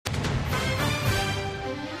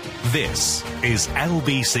This is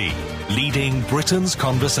LBC, leading Britain's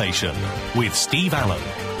conversation with Steve Allen.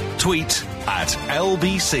 Tweet at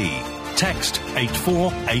LBC. Text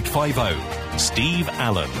 84850. Steve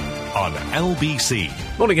Allen on LBC.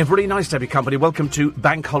 Morning, everybody. Nice to have your company. Welcome to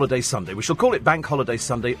Bank Holiday Sunday. We shall call it Bank Holiday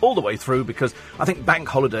Sunday all the way through because I think bank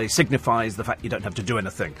holiday signifies the fact you don't have to do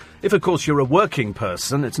anything. If, of course, you're a working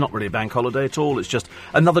person, it's not really a bank holiday at all. It's just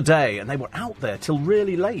another day, and they were out there till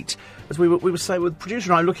really late. As we were saying with the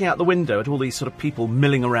producer and I, looking out the window at all these sort of people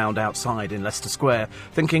milling around outside in Leicester Square,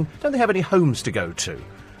 thinking, don't they have any homes to go to?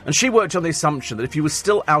 And she worked on the assumption that if you were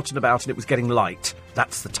still out and about and it was getting light,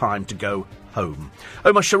 that's the time to go home.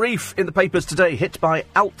 Omar Sharif in the papers today, hit by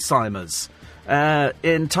Alzheimer's.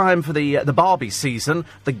 In time for the Barbie season,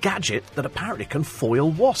 the gadget that apparently can foil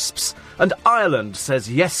wasps. And Ireland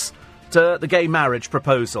says yes to the gay marriage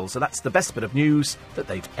proposal. So that's the best bit of news that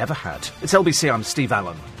they've ever had. It's LBC, I'm Steve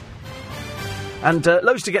Allen. And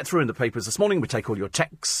loads to get through in the papers this morning. We take all your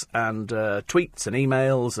texts and tweets and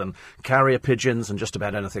emails and carrier pigeons and just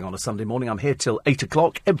about anything on a Sunday morning. I'm here till 8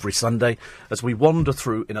 o'clock every Sunday as we wander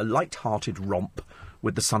through in a light-hearted romp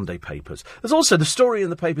with the Sunday papers. There's also the story in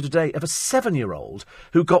the paper today of a 7-year-old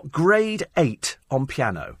who got grade 8 on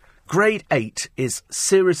piano. Grade 8 is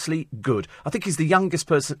seriously good. I think he's the youngest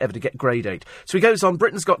person ever to get grade 8. So he goes on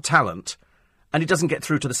Britain's Got Talent, and he doesn't get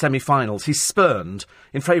through to the semi-finals. He's spurned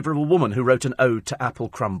in favour of a woman who wrote an ode to apple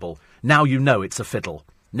crumble. Now you know it's a fiddle.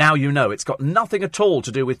 Now you know it's got nothing at all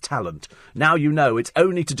to do with talent. Now you know it's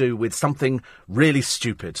only to do with something really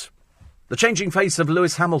stupid. The changing face of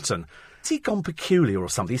Lewis Hamilton. Has he gone peculiar or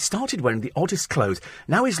something? He started wearing the oddest clothes.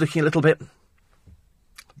 Now he's looking a little bit,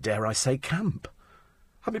 dare I say, camp.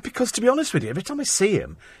 I mean, because, to be honest with you, every time I see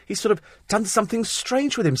him, he's sort of done something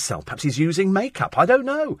strange with himself. Perhaps he's using makeup. I don't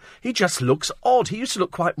know. He just looks odd. He used to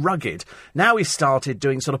look quite rugged. Now he's started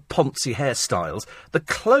doing sort of poncy hairstyles. The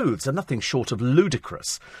clothes are nothing short of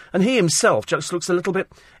ludicrous. And he himself just looks a little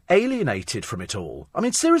bit alienated from it all. I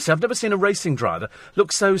mean, seriously, I've never seen a racing driver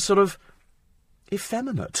look so sort of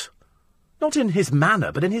effeminate. Not in his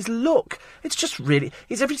manner, but in his look. It's just really...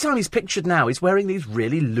 every time he's pictured now, he's wearing these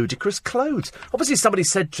really ludicrous clothes. Obviously, somebody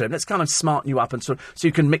said to him, let's kind of smarten you up and so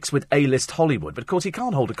you can mix with A-list Hollywood. But, of course, he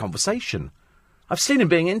can't hold a conversation. I've seen him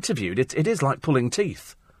being interviewed. It is like pulling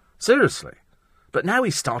teeth. Seriously. But now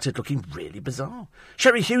he's started looking really bizarre.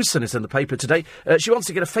 Sherry Hewson is in the paper today. She wants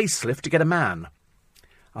to get a facelift to get a man.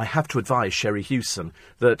 I have to advise Sherry Hewson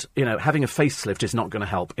that, having a facelift is not going to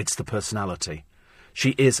help. It's the personality.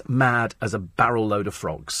 She is mad as a barrel load of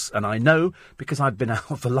frogs. And I know because I've been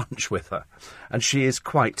out for lunch with her. And she is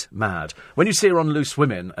quite mad. When you see her on Loose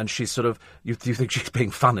Women and she's sort of... You think she's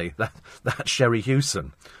being funny. That's Sherry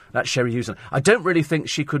Hewson. That's Sherry Hewson. I don't really think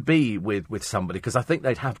she could be with somebody because I think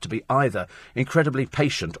they'd have to be either incredibly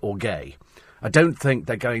patient or gay. I don't think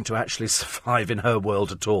they're going to actually survive in her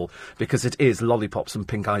world at all, because it is lollipops and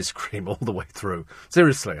pink ice cream all the way through.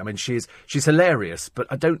 Seriously, I mean, she's hilarious, but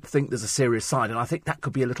I don't think there's a serious side, and I think that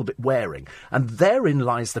could be a little bit wearing. And therein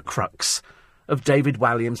lies the crux of David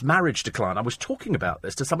Walliam's marriage decline. I was talking about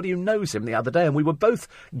this to somebody who knows him the other day, and we were both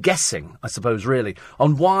guessing, I suppose, really,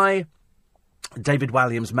 on why David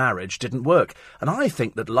Walliam's marriage didn't work. And I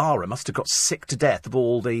think that Lara must have got sick to death of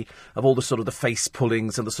all the sort of the face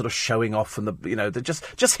pullings and the sort of showing off and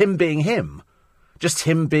just him being him. Just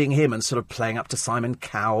him being him and sort of playing up to Simon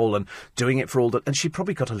Cowell and doing it for all that. And she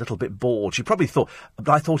probably got a little bit bored. She probably thought,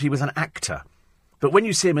 I thought he was an actor. But when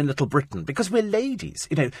you see him in Little Britain, because we're ladies,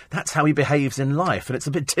 that's how he behaves in life. And it's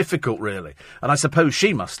a bit difficult, really. And I suppose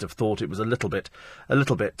she must have thought it was a little bit,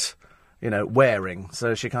 wearing.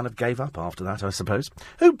 So she kind of gave up after that, I suppose.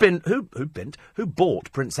 Who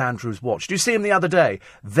bought Prince Andrew's watch? Do you see him the other day?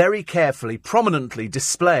 Very carefully, prominently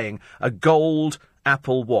displaying a gold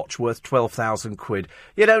Apple watch worth 12,000 quid.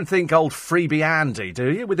 You don't think old freebie Andy,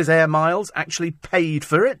 do you, with his air miles, actually paid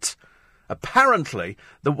for it? Apparently,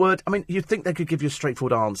 you'd think they could give you a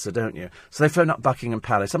straightforward answer, don't you? So they phone up Buckingham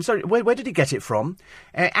Palace. I'm sorry, where did he get it from?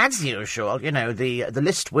 As usual, the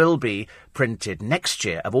list will be printed next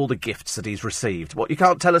year of all the gifts that he's received. What, you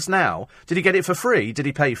can't tell us now? Did he get it for free? Did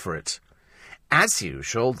he pay for it? As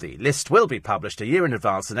usual, the list will be published a year in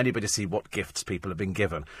advance and anybody see what gifts people have been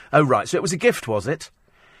given. Oh, right, so it was a gift, was it?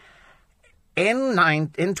 In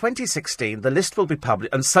 2016, the list will be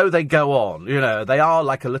published, and so they go on. They are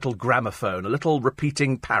like a little gramophone, a little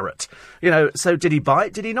repeating parrot. So did he buy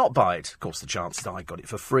it? Did he not buy it? Of course, the chances are I got it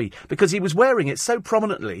for free, because he was wearing it so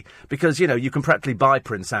prominently, because, you can practically buy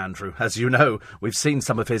Prince Andrew. As you know, we've seen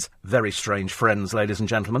some of his very strange friends, ladies and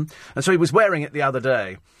gentlemen. And so he was wearing it the other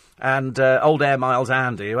day. And old Air Miles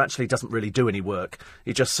Andy, who actually doesn't really do any work,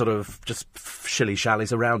 he just sort of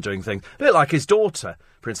shilly-shallies around doing things. A bit like his daughter,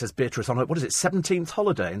 Princess Beatrice, on her, 17th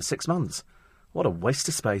holiday in 6 months. What a waste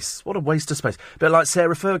of space. What a waste of space. A bit like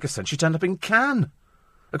Sarah Ferguson, she turned up in Cannes.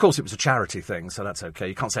 Of course, it was a charity thing, so that's okay.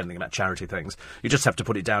 You can't say anything about charity things. You just have to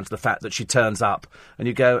put it down to the fact that she turns up and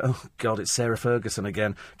you go, oh, God, it's Sarah Ferguson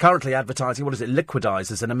again. Currently advertising,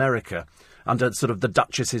 liquidizers in America under sort of the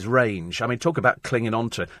Duchess's range. I mean, talk about clinging on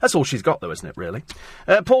to it. That's all she's got, though, isn't it, really?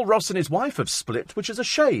 Paul Ross and his wife have split, which is a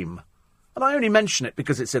shame. And I only mention it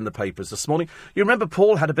because it's in the papers this morning. You remember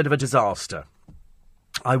Paul had a bit of a disaster.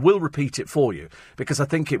 I will repeat it for you because I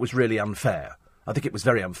think it was really unfair. I think it was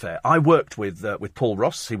very unfair. I worked with Paul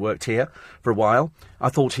Ross. He worked here for a while. I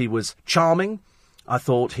thought he was charming. I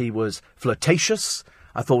thought he was flirtatious.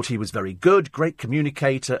 I thought he was very good, great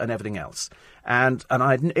communicator and everything else. And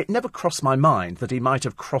it never crossed my mind that he might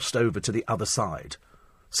have crossed over to the other side.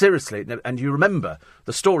 Seriously. And you remember,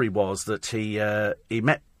 the story was that he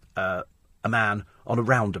met a man on a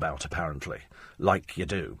roundabout, apparently. Like you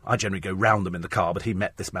do. I generally go round them in the car, but he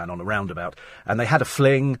met this man on a roundabout. And they had a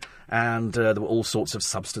fling, and there were all sorts of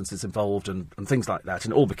substances involved and things like that,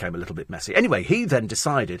 and it all became a little bit messy. Anyway, he then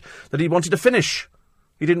decided that he wanted to finish.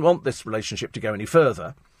 He didn't want this relationship to go any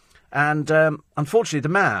further. And unfortunately, the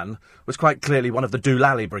man was quite clearly one of the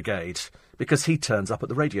Doolally Brigade, because he turns up at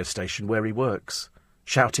the radio station where he works,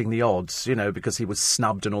 shouting the odds, because he was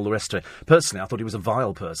snubbed and all the rest of it. Personally, I thought he was a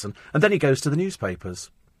vile person. And then he goes to the newspapers.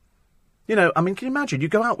 Can you imagine? You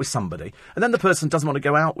go out with somebody, and then the person doesn't want to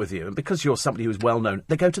go out with you, and because you're somebody who's well-known,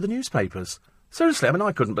 they go to the newspapers. Seriously,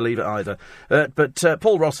 I couldn't believe it either. But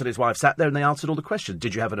Paul Ross and his wife sat there, and they answered all the questions.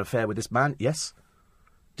 Did you have an affair with this man? Yes.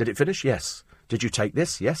 Did it finish? Yes. Did you take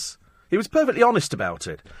this? Yes. He was perfectly honest about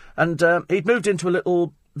it. And he'd moved into a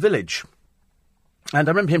little village. And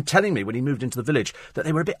I remember him telling me when he moved into the village that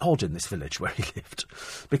they were a bit odd in this village where he lived,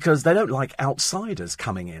 because they don't like outsiders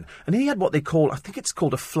coming in. And he had what they call, I think it's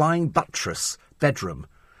called a flying buttress bedroom.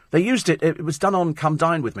 They used it was done on Come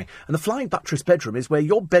Dine With Me. And the flying buttress bedroom is where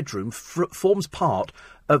your bedroom forms part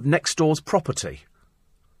of next door's property.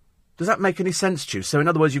 Does that make any sense to you? So in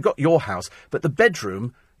other words, you've got your house, but the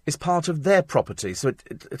bedroom is part of their property, so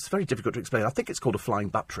it's very difficult to explain. I think it's called a flying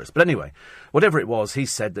buttress. But anyway, whatever it was, he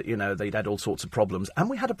said that, they'd had all sorts of problems. And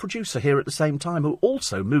we had a producer here at the same time who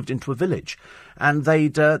also moved into a village. And they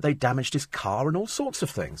damaged his car and all sorts of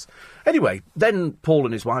things. Anyway, then Paul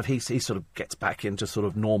and his wife, he sort of gets back into sort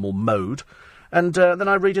of normal mode. And then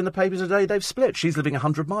I read in the papers today they've split. She's living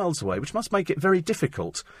 100 miles away, which must make it very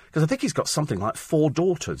difficult. Because I think he's got something like 4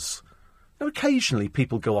 daughters. Occasionally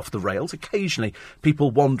people go off the rails. Occasionally people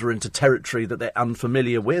wander into territory that they're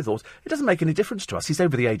unfamiliar with. Or it doesn't make any difference to us. He's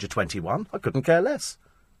over the age of 21. I couldn't care less.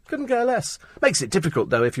 Couldn't care less. Makes it difficult,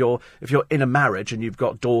 though, if you're in a marriage and you've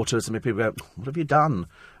got daughters and people go, what have you done?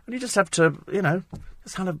 And you just have to,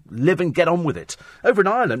 just kind of live and get on with it. Over in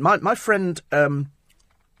Ireland, my friend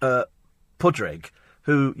Pudrig,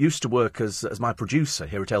 who used to work as my producer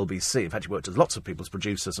here at LBC. In fact, he worked as lots of people's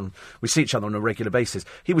producers, and we see each other on a regular basis.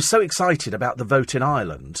 He was so excited about the vote in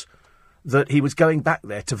Ireland that he was going back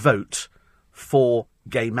there to vote for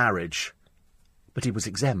gay marriage. But he was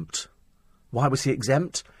exempt. Why was he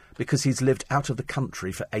exempt? Because he's lived out of the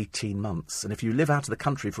country for 18 months. And if you live out of the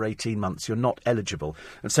country for 18 months, you're not eligible.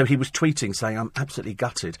 And so he was tweeting saying, I'm absolutely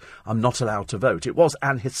gutted. I'm not allowed to vote. It was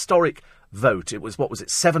an historic vote. It was,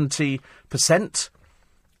 70%?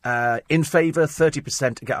 In favour,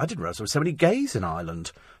 30% again. I didn't realise there were so many gays in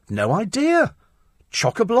Ireland. No idea.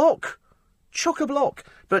 Chock-a-block. Chock-a-block.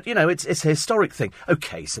 But, it's a historic thing.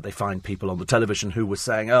 OK, so they find people on the television who were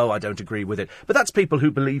saying, I don't agree with it. But that's people who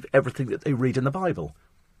believe everything that they read in the Bible.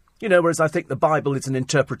 Whereas I think the Bible is an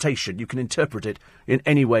interpretation. You can interpret it in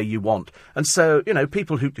any way you want. And so,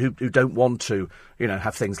 people who don't want to,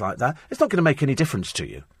 have things like that, it's not going to make any difference to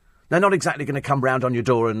you. They're not exactly going to come round on your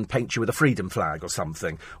door and paint you with a freedom flag or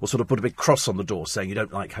something, or sort of put a big cross on the door saying you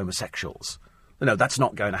don't like homosexuals. No, that's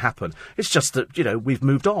not going to happen. It's just that, we've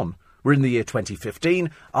moved on. We're in the year 2015.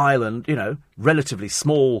 Ireland, relatively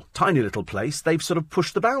small, tiny little place, they've sort of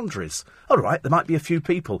pushed the boundaries. All right, there might be a few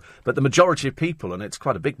people, but the majority of people, and it's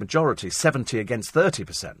quite a big majority, 70 against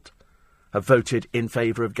 30%, have voted in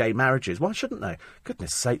favour of gay marriages. Why shouldn't they?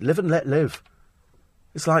 Goodness sake, live and let live.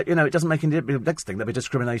 It's like, it doesn't make any difference. Next thing, they'll be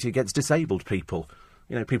discriminating against disabled people.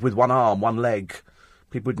 People with one arm, one leg,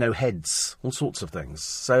 people with no heads, all sorts of things.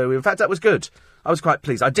 So, in fact, that was good. I was quite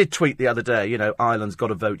pleased. I did tweet the other day, Ireland's got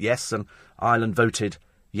to vote yes, and Ireland voted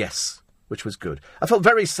yes, which was good. I felt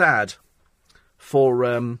very sad for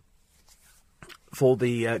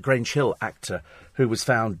the Grange Hill actor who was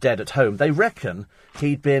found dead at home. They reckon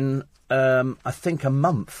he'd been, I think, a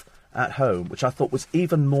month at home, which I thought was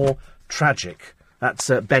even more tragic. That's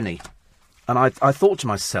Benny. And I thought to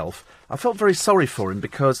myself, I felt very sorry for him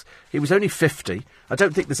because he was only 50. I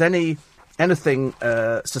don't think there's anything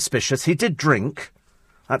suspicious. He did drink.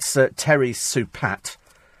 That's Terry Supat.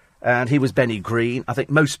 And he was Benny Green. I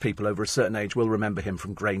think most people over a certain age will remember him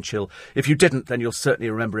from Grange Hill. If you didn't, then you'll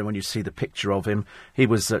certainly remember him when you see the picture of him. He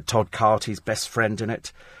was Todd Carty's best friend in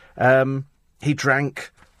it. He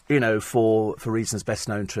drank, for reasons best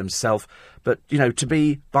known to himself. But, to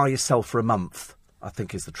be by yourself for a month, I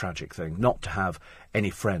think is the tragic thing. Not to have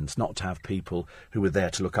any friends, not to have people who were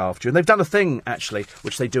there to look after you. And they've done a thing, actually,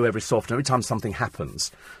 which they do every so often. Every time something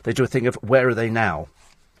happens, they do a thing of, where are they now?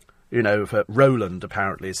 Roland,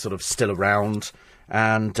 apparently, is sort of still around.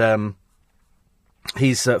 And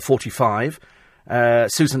he's 45.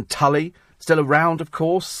 Susan Tully, still around, of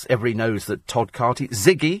course. Everybody knows that Todd Carty.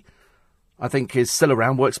 Ziggy, I think, is still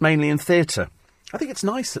around, works mainly in theatre. I think it's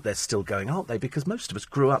nice that they're still going, aren't they? Because most of us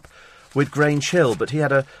grew up with Grange Hill, but he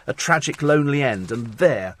had a tragic, lonely end. And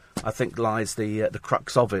there, I think, lies the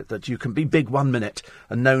crux of it, that you can be big one minute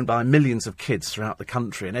and known by millions of kids throughout the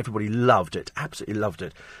country, and everybody loved it, absolutely loved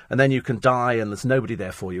it. And then you can die and there's nobody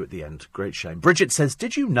there for you at the end. Great shame. Bridget says,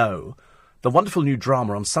 did you know the wonderful new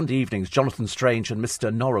drama on Sunday evenings, Jonathan Strange and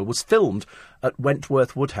Mr. Norrell, was filmed at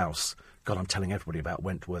Wentworth Woodhouse? God, I'm telling everybody about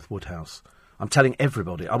Wentworth Woodhouse. I'm telling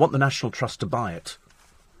everybody. I want the National Trust to buy it,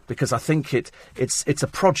 because I think it's a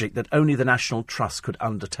project that only the National Trust could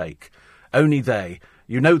undertake. Only they.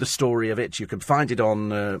 You know the story of it. You can find it on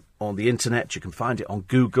the internet. You can find it on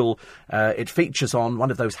Google. It features on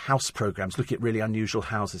one of those house programmes. Look at really unusual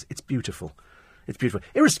houses. It's beautiful. It's beautiful.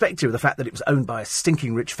 Irrespective of the fact that it was owned by a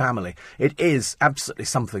stinking rich family, it is absolutely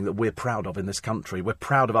something that we're proud of in this country. We're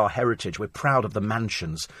proud of our heritage. We're proud of the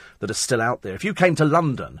mansions that are still out there. If you came to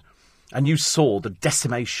London and you saw the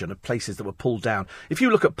decimation of places that were pulled down, if you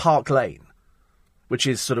look at Park Lane, which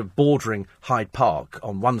is sort of bordering Hyde Park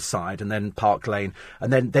on one side, and then Park Lane,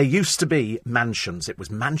 and then there used to be mansions. It was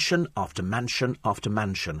mansion after mansion after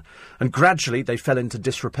mansion. And gradually they fell into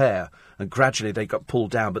disrepair, and gradually they got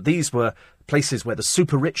pulled down. But these were places where the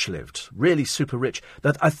super rich lived, really super rich.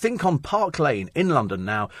 That I think on Park Lane in London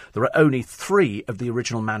now, there are only 3 of the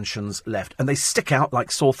original mansions left, and they stick out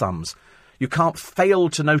like sore thumbs. You can't fail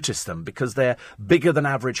to notice them because they're bigger than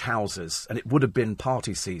average houses, and it would have been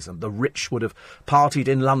party season. The rich would have partied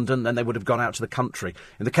in London, then they would have gone out to the country.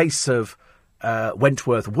 In the case of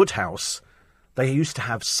Wentworth Woodhouse, they used to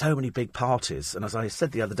have so many big parties, and as I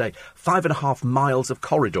said the other day, 5.5 miles of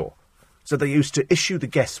corridor. So they used to issue the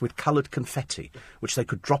guests with coloured confetti, which they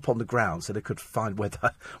could drop on the ground so they could find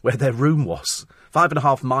where their room was.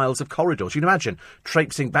 5.5 miles of corridors. You can imagine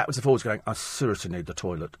traipsing backwards and forwards going, I seriously need the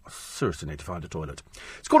toilet. I seriously need to find a toilet.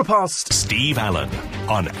 It's 1:15. Steve Allen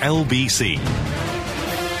on LBC.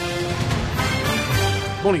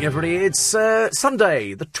 Morning, everybody. It's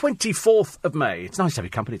Sunday, the 24th of May. It's nice to have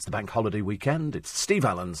your company. It's the bank holiday weekend. It's Steve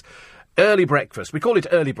Allen's early breakfast. We call it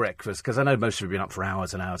early breakfast because I know most of you have been up for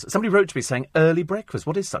hours and hours. Somebody wrote to me saying, early breakfast,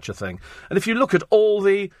 what is such a thing? And if you look at all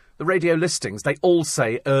the radio listings, they all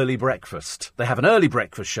say early breakfast. They have an early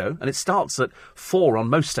breakfast show, and it starts at 4 on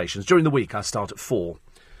most stations. During the week, I start at 4.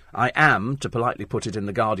 I am, to politely put it in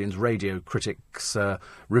the Guardian's radio critics'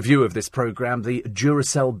 review of this programme, the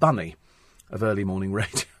Duracell bunny of early morning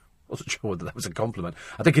radio. I wasn't sure whether that was a compliment.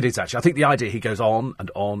 I think it is, actually. I think the idea he goes on and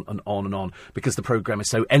on and on and on because the programme is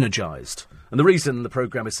so energised. And the reason the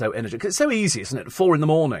programme is so energised, because it's so easy, isn't it, at 4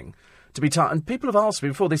 a.m. to be tired. And people have asked me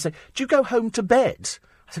before, they say, do you go home to bed?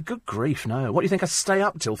 I said, good grief, no. What do you think, I stay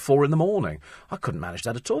up till 4 a.m? I couldn't manage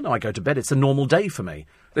that at all. No, I go to bed. It's a normal day for me.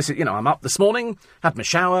 This is, I'm up this morning, had my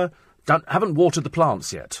shower, haven't watered the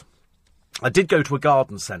plants yet. I did go to a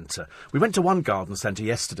garden centre. We went to one garden centre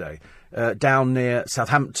yesterday, down near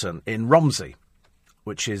Southampton in Romsey,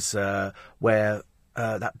 which is where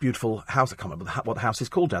that beautiful house, I can't remember what the house is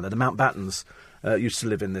called down there, the Mountbattens used to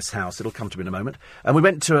live in this house. It'll come to me in a moment. And we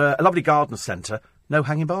went to a lovely garden centre, no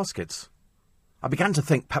hanging baskets. I began to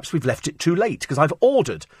think perhaps we've left it too late, because I've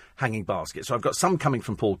ordered hanging baskets. So I've got some coming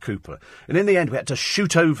from Paul Cooper. And in the end, we had to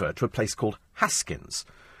shoot over to a place called Haskins,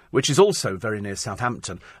 which is also very near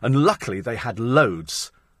Southampton. And luckily, they had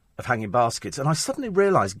loads of hanging baskets. And I suddenly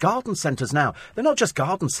realised garden centres now, they're not just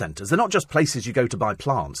garden centres. They're not just places you go to buy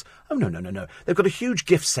plants. Oh, no. They've got a huge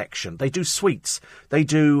gift section. They do sweets. They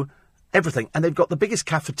do everything. And they've got the biggest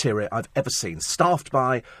cafeteria I've ever seen, staffed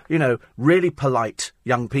by, really polite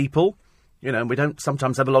young people. And we don't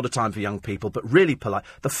sometimes have a lot of time for young people, but really polite.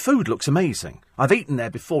 The food looks amazing. I've eaten there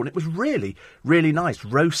before, and it was really, really nice.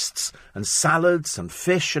 Roasts and salads and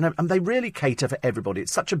fish, and they really cater for everybody.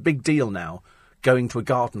 It's such a big deal now, going to a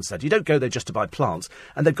garden centre. You don't go there just to buy plants.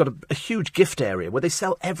 And they've got a huge gift area where they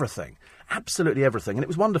sell everything, absolutely everything. And it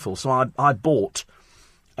was wonderful. So I bought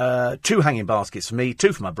 2 hanging baskets for me,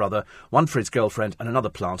 2 for my brother, 1 for his girlfriend, and another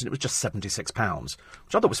plant, and it was just £76,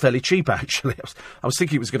 which I thought was fairly cheap, actually. I was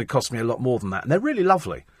thinking it was going to cost me a lot more than that, and they're really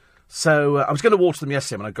lovely. So I was going to water them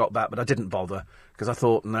yesterday when I got back, but I didn't bother, because I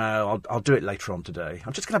thought, no, I'll do it later on today.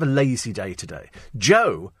 I'm just going to have a lazy day today.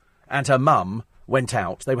 Jo and her mum went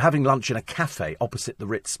out. They were having lunch in a cafe opposite the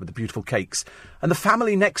Ritz with the beautiful cakes, and the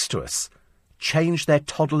family next to us changed their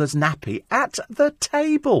toddler's nappy at the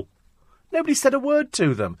table. Nobody said a word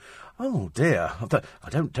to them. Oh, dear. I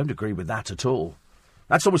don't agree with that at all.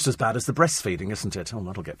 That's almost as bad as the breastfeeding, isn't it? Oh,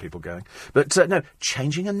 that'll get people going. But, no,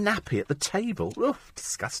 changing a nappy at the table. Oh,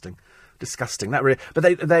 disgusting. Disgusting. That really... But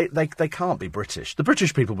they can't be British. The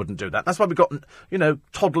British people wouldn't do that. That's why we've got,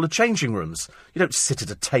 toddler changing rooms. You don't sit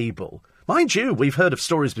at a table. Mind you, we've heard of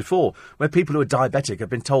stories before where people who are diabetic have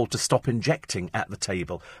been told to stop injecting at the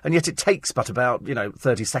table, and yet it takes but about,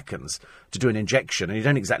 30 seconds to do an injection, and you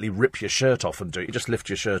don't exactly rip your shirt off and do it, you just lift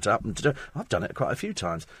your shirt up and do it. I've done it quite a few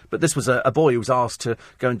times. But this was a boy who was asked to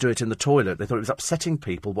go and do it in the toilet. They thought it was upsetting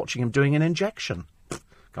people watching him doing an injection.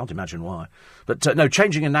 Can't imagine why. But, no,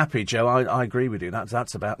 changing a nappy, Joe, I agree with you. That's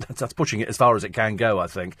pushing it as far as it can go, I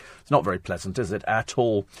think. It's not very pleasant, is it, at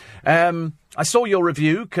all? I saw your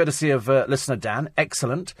review, courtesy of listener Dan.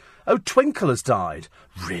 Excellent. Oh, Twinkle has died.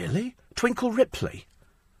 Really? Twinkle Ripley?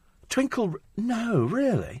 No,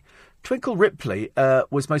 really? Twinkle Ripley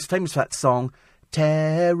was most famous for that song,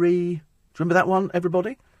 Terry. Do you remember that one,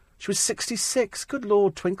 everybody? She was 66. Good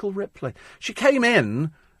Lord, Twinkle Ripley. She came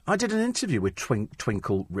in... I did an interview with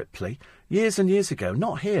Twinkle Ripley years and years ago.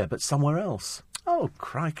 Not here, but somewhere else. Oh,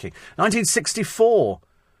 crikey. 1964.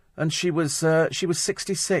 And she was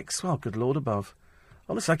 66. Well, good Lord above.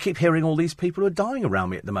 Honestly, I keep hearing all these people who are dying around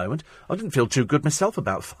me at the moment. I didn't feel too good myself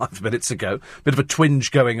about 5 minutes ago. Bit of a twinge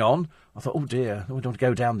going on. I thought, oh dear, we don't want to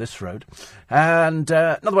go down this road. And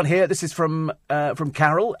another one here. This is from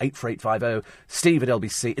Carol, 84850, Steve at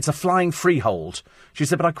LBC. It's a flying freehold. She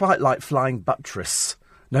said, but I quite like flying buttress.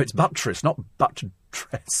 No, it's buttress, not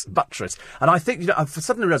buttress. Buttress. And I think, I've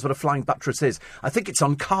suddenly realised what a flying buttress is. I think it's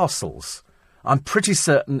on castles. I'm pretty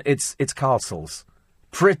certain it's castles.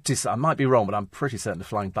 I might be wrong, but I'm pretty certain the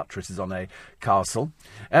flying buttress is on a castle.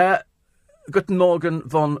 Guten Morgen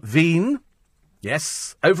von Wien.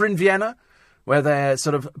 Yes, over in Vienna, where they're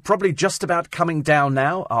sort of probably just about coming down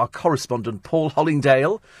now. Our correspondent, Paul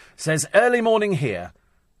Hollingdale, says, early morning here.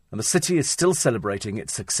 And the city is still celebrating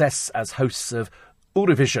its success as hosts of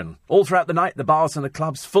Eurovision. All throughout the night, the bars and the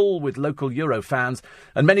clubs full with local Euro fans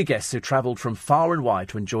and many guests who travelled from far and wide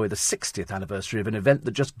to enjoy the 60th anniversary of an event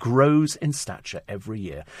that just grows in stature every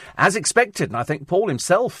year. As expected, and I think Paul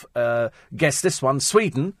himself guessed this one,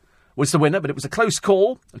 Sweden was the winner, but it was a close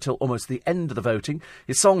call until almost the end of the voting.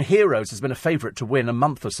 His song Heroes has been a favourite to win a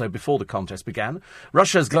month or so before the contest began.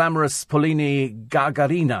 Russia's glamorous Polina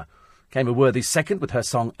Gagarina came a worthy second with her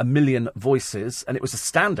song A Million Voices, and it was a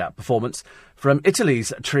standout performance from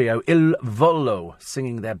Italy's trio Il Volo,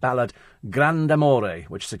 singing their ballad Grand Amore,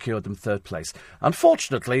 which secured them third place.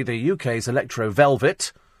 Unfortunately, the UK's Electro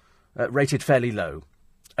Velvet rated fairly low,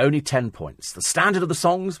 only 10 points. The standard of the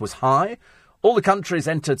songs was high. All the countries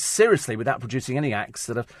entered seriously without producing any acts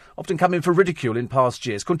that have often come in for ridicule in past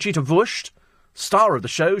years. Conchita Wurst, star of the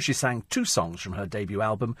show, she sang 2 songs from her debut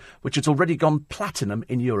album, which has already gone platinum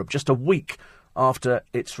in Europe just a week after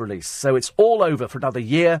its release. So it's all over for another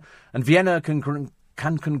year, and Vienna can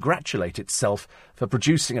congratulate itself for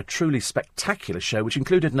producing a truly spectacular show, which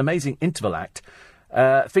included an amazing interval act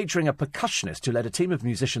featuring a percussionist who led a team of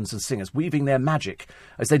musicians and singers weaving their magic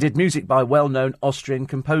as they did music by well-known Austrian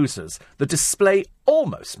composers. The display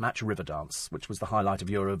almost matched Riverdance, which was the highlight of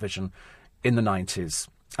Eurovision in the 90s.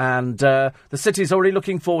 And the city is already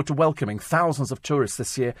looking forward to welcoming thousands of tourists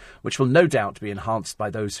this year, which will no doubt be enhanced by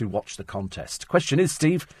those who watch the contest. Question is,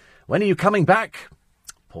 Steve, when are you coming back?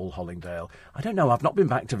 Paul Hollingdale. I don't know. I've not been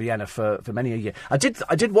back to Vienna for many a year. I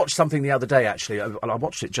did watch something the other day, actually. I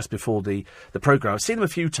watched it just before the programme. I've seen them a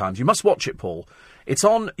few times. You must watch it, Paul. It's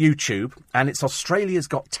on YouTube, and it's Australia's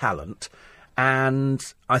Got Talent, and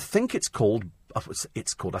I think it's called...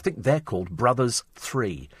 I think they're called Brothers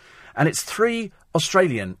 3. And it's 3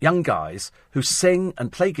 Australian young guys who sing and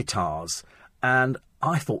play guitars, and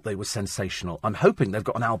I thought they were sensational. I'm hoping they've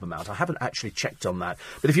got an album out. I haven't actually checked on that.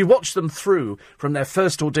 But if you watch them through from their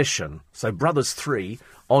first audition, so Brothers 3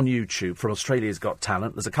 on YouTube from Australia's Got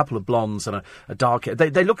Talent, there's a couple of blondes and a dark...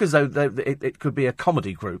 They look as though it could be a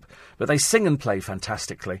comedy group, but they sing and play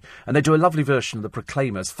fantastically. And they do a lovely version of the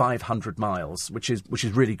Proclaimers' 500 Miles, which is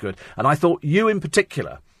really good. And I thought you in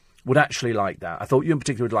particular would actually like that. I thought you in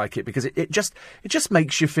particular would like it because it just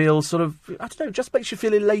makes you feel sort of, I don't know, just makes you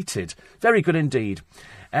feel elated. Very good indeed.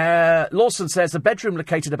 Lawson says, the bedroom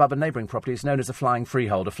located above a neighbouring property is known as a flying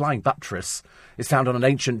freehold. A flying buttress is found on an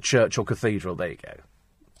ancient church or cathedral. There you go.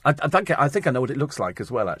 I think I know what it looks like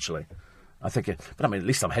as well, actually. But I mean, at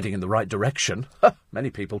least I'm heading in the right direction. Many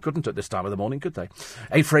people couldn't at this time of the morning, could they?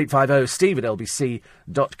 84850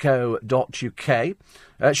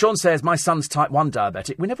 steve@lbc.co.uk. Sean says, my son's type 1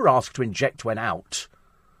 diabetic. We never ask to inject when out.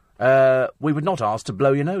 We would not ask to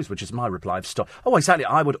blow your nose, which is my reply. Stop. Oh, exactly.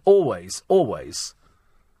 I would always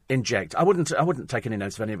inject. I wouldn't take any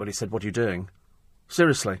notes if anybody said, what are you doing?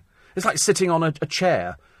 Seriously. It's like sitting on a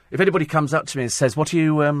chair. If anybody comes up to me and says, what are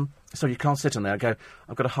you, sorry, you can't sit on there, I go,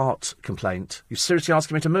 I've got a heart complaint. You seriously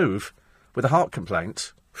asking me to move with a heart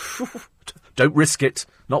complaint? Don't risk it.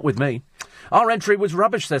 Not with me. Our entry was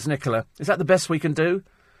rubbish, says Nicola. Is that the best we can do?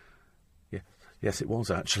 Yes, it was,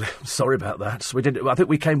 actually. I'm sorry about that. I think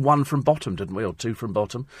we came 1 from bottom, didn't we? Or 2 from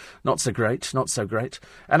bottom. Not so great.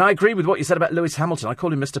 And I agree with what you said about Lewis Hamilton. I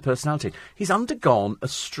call him Mr. Personality. He's undergone a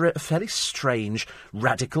fairly strange,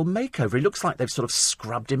 radical makeover. He looks like they've sort of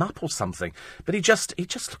scrubbed him up or something. But he just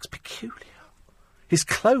looks peculiar. His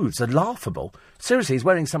clothes are laughable. Seriously, he's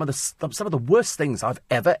wearing some of the worst things I've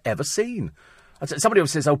ever seen. Somebody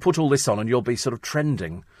else says, put all this on and you'll be sort of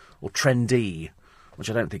trending or trendy, which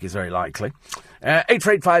I don't think is very likely.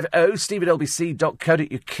 84850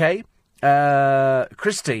 steve@lbc.co.uk.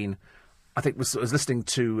 Christine, I think, was listening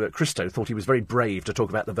to Christo, thought he was very brave to talk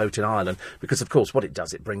about the vote in Ireland, because, of course, what it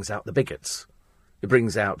does, it brings out the bigots. It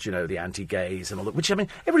brings out, the anti-gays and all that, which, I mean,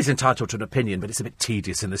 everybody's entitled to an opinion, but it's a bit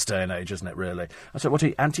tedious in this day and age, isn't it, really? I said, what are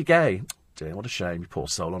you, anti-gay? Dear, what a shame, you poor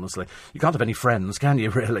soul, honestly. You can't have any friends, can you,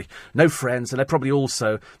 really? No friends, and they're probably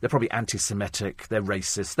anti-Semitic, they're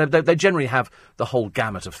racist. They generally have the whole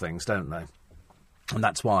gamut of things, don't they? And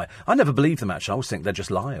that's why. I never believe them, actually. I always think they're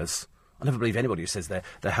just liars. I never believe anybody who says they're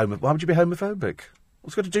homophobic. Why would you be homophobic?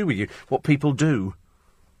 What's it got to do with you? What people do?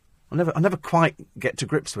 I never quite get to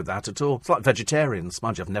grips with that at all. It's like vegetarians.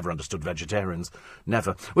 Mind you, I've never understood vegetarians.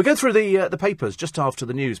 Never. We'll go through the papers just after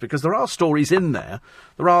the news, because there are stories in there.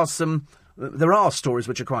 There are stories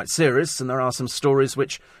which are quite serious, and there are some stories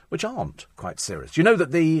which aren't quite serious. You know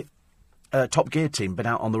that the Top Gear team been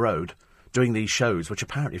out on the road doing these shows, which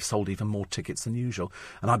apparently have sold even more tickets than usual.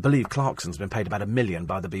 And I believe Clarkson's been paid about $1 million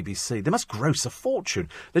by the BBC. They must gross a fortune.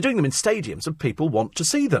 They're doing them in stadiums and people want to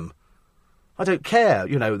see them. I don't care,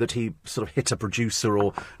 that he sort of hit a producer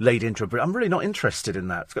or laid into a... I'm really not interested in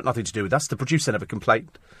that. It's got nothing to do with us. The producer never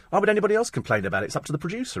complained. Why would anybody else complain about it? It's up to the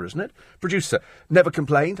producer, isn't it? Producer never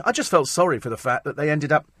complained. I just felt sorry for the fact that they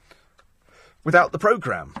ended up without the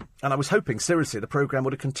programme. And I was hoping, seriously, the programme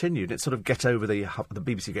would have continued. It'd sort of get over the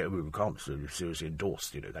BBC go, we can't seriously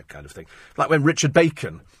endorse, that kind of thing. Like when Richard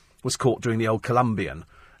Bacon was caught doing the old Columbian,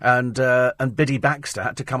 and Biddy Baxter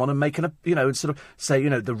had to come on and make and sort of say,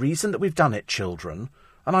 the reason that we've done it, children.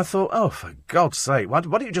 And I thought, oh, for God's sake, why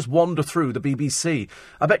don't you just wander through the BBC?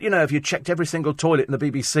 I bet, if you checked every single toilet in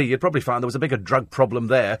the BBC, you'd probably find there was a bigger drug problem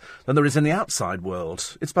there than there is in the outside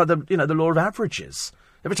world. It's by the law of averages.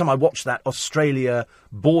 Every time I watch that Australia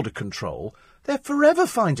border control, they're forever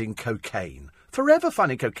finding cocaine.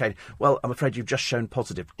 Well, I'm afraid you've just shown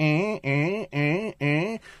positive.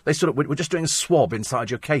 They we're just doing a swab inside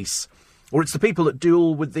your case. Or it's the people that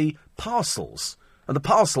deal with the parcels. And the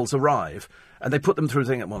parcels arrive, and they put them through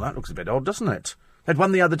thinking, well, that looks a bit odd, doesn't it? They had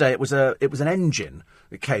one the other day, it was an engine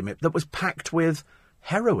that came in that was packed with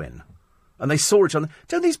heroin. And they saw it on...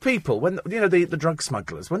 Don't these people, when the drug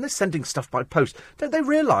smugglers, when they're sending stuff by post, don't they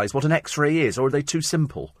realise what an X-ray is, or are they too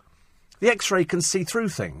simple? The X-ray can see through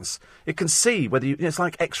things. It can see whether it's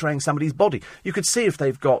like X-raying somebody's body. You could see if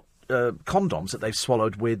they've got condoms that they've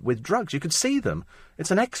swallowed with drugs. You could see them.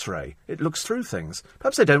 It's an X-ray. It looks through things.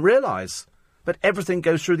 Perhaps they don't realise. But everything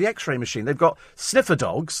goes through the X-ray machine. They've got sniffer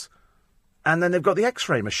dogs, and then they've got the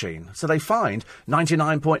X-ray machine. So they find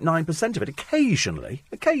 99.9% of it. Occasionally,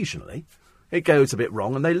 it goes a bit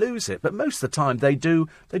wrong and they lose it. But most of the time they do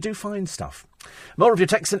find stuff. More of your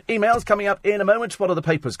texts and emails coming up in a moment. What have the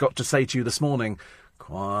papers got to say to you this morning?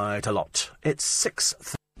 Quite a lot. It's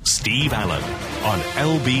 6:30. Steve Allen on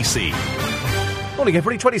LBC. Morning,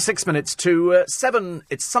 everybody. 26 minutes to 7.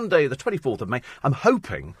 It's Sunday, the 24th of May. I'm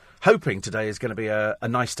hoping today is going to be a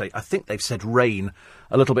nice day. I think they've said rain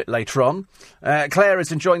a little bit later on. Claire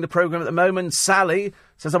is enjoying the programme at the moment. Sally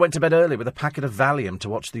says, I went to bed early with a packet of Valium to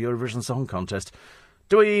watch the Eurovision Song Contest.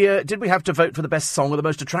 Did we have to vote for the best song or the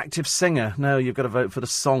most attractive singer? No, you've got to vote for the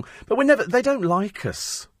song. But they don't like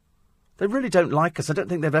us. They really don't like us. I don't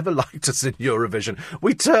think they've ever liked us in Eurovision.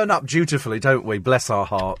 We turn up dutifully, don't we? Bless our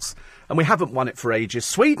hearts. And we haven't won it for ages.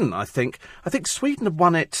 Sweden, I think Sweden have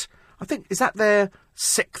won it. Is that their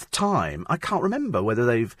 6th time? I can't remember whether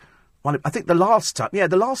they've won it. I think the last time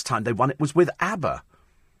they won it was with ABBA.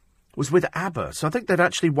 So I think they've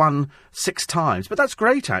actually won 6 times. But that's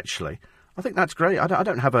great, actually. I think that's great. I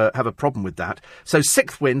don't have a problem with that. So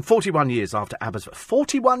 6th win, 41 years after ABBA's.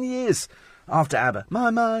 41 years after ABBA.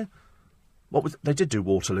 My. They did do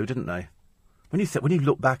Waterloo, didn't they? When you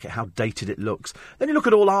look back at how dated it looks, then you look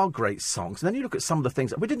at all our great songs, and then you look at some of the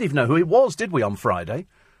things. We didn't even know who it was, did we, on Friday?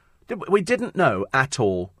 We didn't know at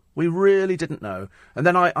all. We really didn't know. And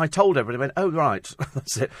then I told everybody, went, oh, right,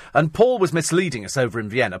 that's it. And Paul was misleading us over in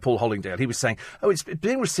Vienna, Paul Hollingdale. He was saying, oh, it's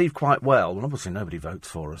being received quite well. Well, obviously nobody votes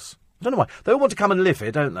for us. I don't know why. They all want to come and live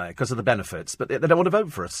here, don't they, because of the benefits, but they don't want to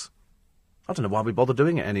vote for us. I don't know why we bother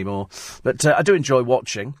doing it anymore. But I do enjoy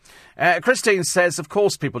watching. Christine says, of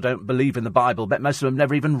course people don't believe in the Bible, but most of them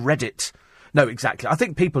never even read it. No, exactly. I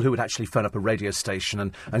think people who would actually phone up a radio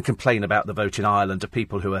station and complain about the vote in Ireland are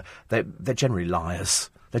people who are... They're generally liars.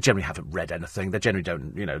 They generally haven't read anything. They generally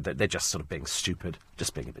don't, they're just sort of being stupid,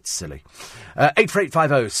 just being a bit silly.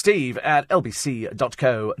 84850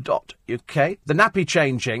 steve@lbc.co.uk. The nappy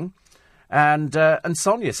changing. And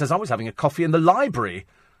Sonia says, I was having a coffee in the library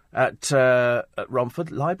at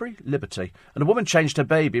Romford Library, Liberty. And a woman changed her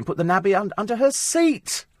baby and put the nappy under her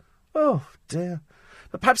seat. Oh, dear.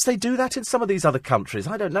 But perhaps they do that in some of these other countries.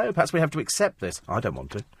 I don't know. Perhaps we have to accept this. I don't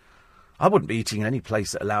want to. I wouldn't be eating in any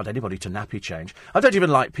place that allowed anybody to nappy change. I don't even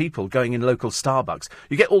like people going in local Starbucks.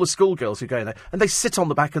 You get all the schoolgirls who go in there and they sit on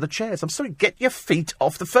the back of the chairs. I'm sorry, get your feet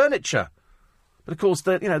off the furniture. But of course,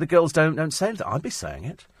 the girls don't say anything. I'd be saying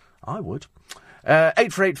it. I would.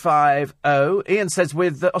 84850. Ian says,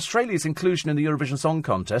 with Australia's inclusion in the Eurovision Song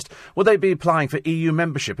Contest, will they be applying for EU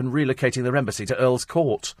membership and relocating their embassy to Earl's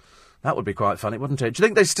Court? That would be quite funny, wouldn't it? Do you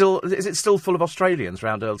think is it still full of Australians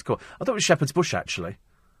round Earl's Court? I thought it was Shepherd's Bush, actually.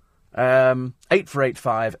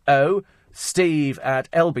 84850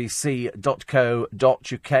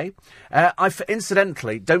 steve@lbc.co.uk. I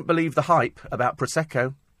incidentally don't believe the hype about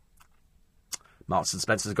Prosecco. Marks and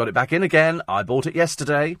Spencer's got it back in again. I bought it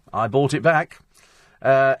yesterday. I bought it back.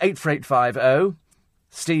 84850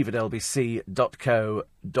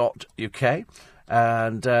 steve@lbc.co.uk.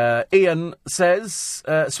 And Ian says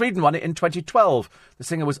Sweden won it in 2012. The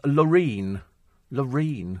singer was Loreen.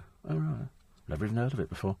 Loreen. Oh, right. Never even heard of it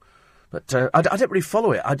before. But I don't really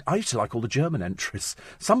follow it. I used to like all the German entries.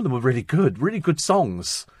 Some of them were really good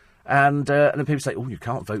songs. And then people say, oh, you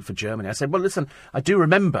can't vote for Germany. I said, well, listen, I do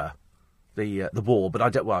remember the war, but I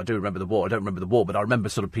do remember the war. I don't remember the war, but I remember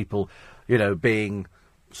sort of people, being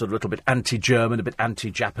sort of a little bit anti-German, a bit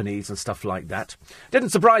anti-Japanese and stuff like that.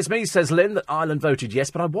 Didn't surprise me, says Lynn, that Ireland voted yes,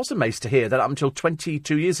 but I was amazed to hear that up until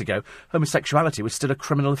 22 years ago, homosexuality was still a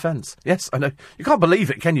criminal offence. Yes, I know. You can't believe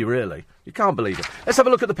it, can you, really? You can't believe it. Let's have a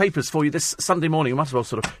look at the papers for you this Sunday morning. We might as well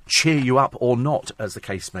sort of cheer you up or not, as the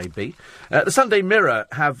case may be. The Sunday Mirror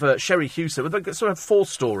have Sherry Hewson. They've got sort of 4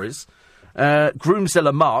 stories.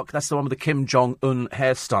 Groomzilla Mark, that's the one with the Kim Jong-un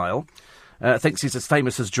hairstyle, thinks he's as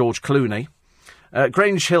famous as George Clooney.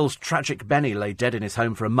 Grange Hill's tragic Benny lay dead in his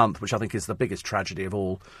home for a month, which I think is the biggest tragedy of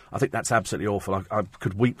all. I think that's absolutely awful. I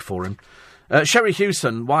could weep for him. Sherry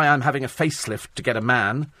Hewson, why I'm having a facelift to get a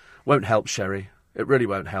man. Won't help, Sherry. It really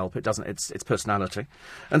won't help. It doesn't. It's personality.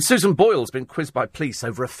 And Susan Boyle's been quizzed by police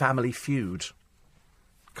over a family feud.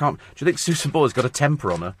 Do you think Susan Boyle's got a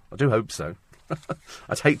temper on her? I do hope so.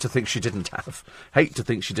 I'd hate to think she didn't have.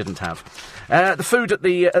 The food at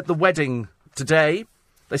the wedding today,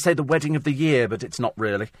 they say the wedding of the year, but it's not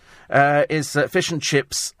really, is fish and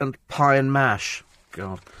chips and pie and mash.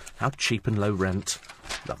 God, how cheap and low rent.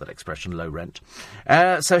 Love that expression, low rent.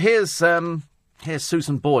 So here's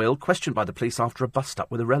Susan Boyle, questioned by the police after a bust-up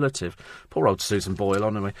with a relative. Poor old Susan Boyle,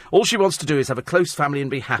 anyway. All she wants to do is have a close family and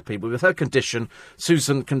be happy, but with her condition,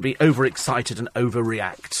 Susan can be overexcited and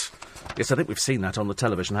overreact. Yes, I think we've seen that on the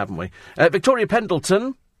television, haven't we? Victoria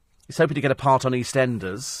Pendleton is hoping to get a part on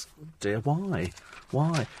EastEnders. Oh dear, why?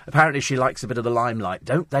 Why? Apparently she likes a bit of the limelight.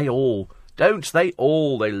 Don't they all? Don't they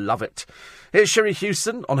all? They love it. Here's Sherry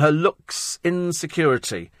Hewson on her looks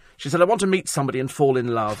insecurity. She said, I want to meet somebody and fall in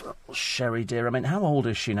love. Oh, Sherry, dear, I mean, how old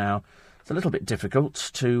is she now? It's a little bit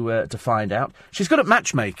difficult to find out. She's good at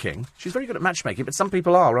matchmaking. She's very good at matchmaking, but some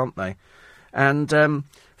people are, aren't they? And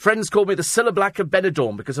friends call me the Cilla Black of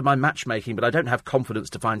Benidorm because of my matchmaking, but I don't have confidence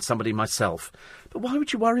to find somebody myself. But why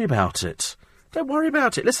would you worry about it? Don't worry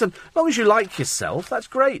about it. Listen, as long as you like yourself, that's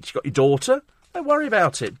great. You've got your daughter. Don't worry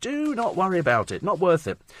about it. Do not worry about it. Not worth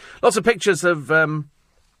it. Lots of pictures of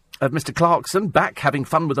of Mr. Clarkson back having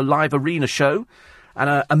fun with a live arena show.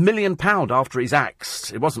 And £1 million after he's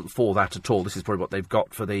axed. It wasn't for that at all. This is probably what they've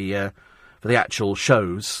got for the actual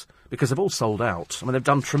shows, because they've all sold out. I mean, they've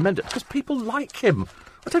done tremendous, because people like him.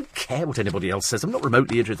 I don't care what anybody else says. I'm not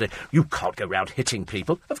remotely interested. You can't go round hitting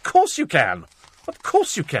people. Of course you can. Of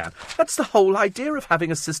course you can. That's the whole idea of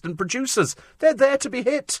having assistant producers. They're there to be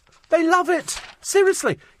hit. They love it.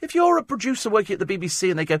 Seriously. If you're a producer working at the BBC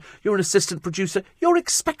and they go, you're an assistant producer, you're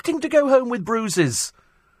expecting to go home with bruises.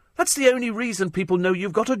 That's the only reason people know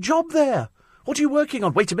you've got a job there. What are you working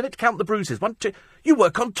on? Wait a minute, count the bruises. 1, 2... You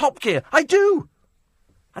work on Top Gear. I do.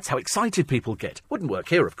 That's how excited people get. Wouldn't work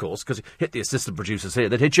here, of course, because you hit the assistant producers here,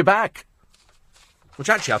 they'd hit you back. Which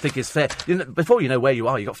actually I think is fair. You know, before you know where you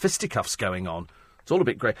are, you've got fisticuffs going on. It's all a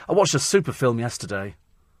bit great. I watched a super film yesterday.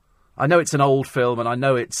 I know it's an old film, and I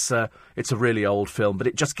know it's a really old film, but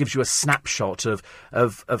it just gives you a snapshot of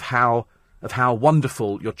how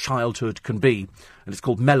wonderful your childhood can be. And it's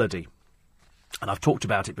called Melody. And I've talked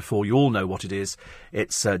about it before. You all know what it is.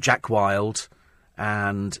 It's Jack Wilde,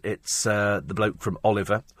 and it's the bloke from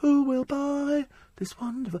Oliver. Who will buy this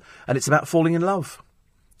wonderful... And it's about falling in love.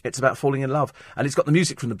 It's about falling in love. And it's got the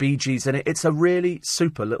music from the Bee Gees in it. It's a really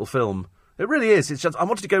super little film. It really is. It's just, I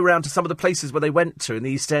wanted to go round to some of the places where they went to in the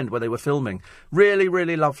East End where they were filming. Really,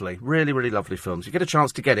 really lovely. Really, really lovely films. You get a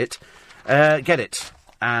chance to get it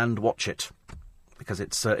and watch it. Because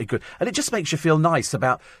it's good. And it just makes you feel nice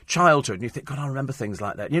about childhood. And you think, God, I remember things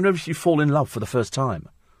like that. You know, if you fall in love for the first time.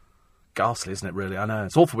 Ghastly, isn't it, really? I know.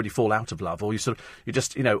 It's awful when you fall out of love. Or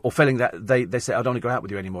or feeling that they say, I don't want to go out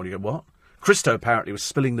with you anymore. And you go, what? Christo apparently was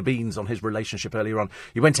spilling the beans on his relationship earlier on.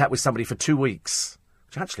 He went out with somebody for 2 weeks.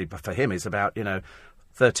 Which actually, for him, is about,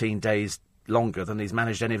 13 days longer than he's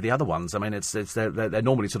managed any of the other ones. I mean, they're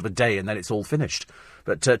normally sort of a day and then it's all finished.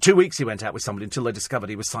 But 2 weeks he went out with somebody until they discovered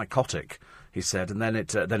he was psychotic, he said, and then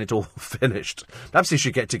it all finished. Perhaps he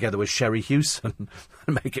should get together with Sherry Hewson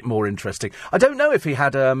and make it more interesting. I don't know if he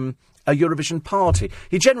had a Eurovision party.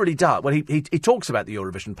 He generally does. Well, he talks about the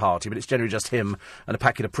Eurovision party, but it's generally just him and a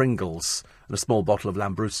packet of Pringles and a small bottle of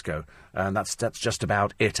Lambrusco. And that's just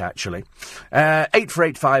about it, actually.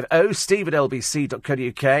 84850 steve at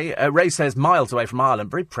lbc.co.uk. Ray says, miles away from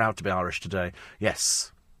Ireland. Very proud to be Irish today.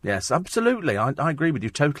 Yes, absolutely. I agree with you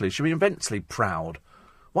totally. Should be immensely proud.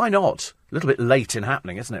 Why not? A little bit late in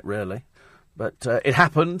happening, isn't it, really? But it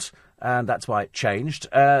happened, and that's why it changed.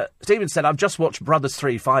 Stephen said, I've just watched Brothers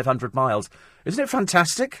 3, 500 Miles. Isn't it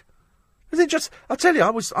fantastic? Isn't it just... I'll tell you, I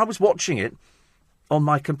was watching it on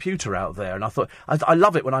my computer out there, and I thought... I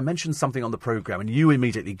love it when I mention something on the programme, and you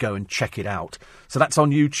immediately go and check it out. So that's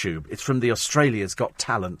on YouTube. It's from the Australia's Got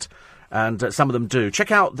Talent, and some of them do.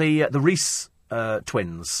 Check out the Reese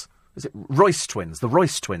twins. Is it Royce twins? The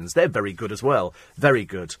Royce twins. They're very good as well. Very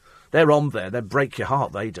good. They're on there. They break your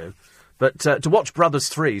heart, they do. But to watch Brothers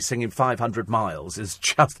 3 singing 500 Miles is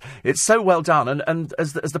just... It's so well done. And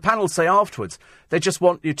as the panels say afterwards, they just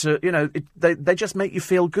want you to, they just make you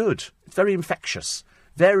feel good. It's very infectious.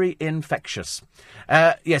 Very infectious.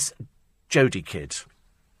 Yes, Jodie Kidd.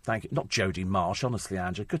 Thank you. Not Jodie Marsh, honestly,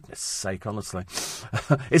 Andrew. Goodness sake, honestly.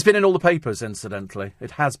 It's been in all the papers, incidentally.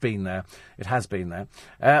 It has been there. It has been there.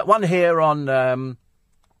 One here on...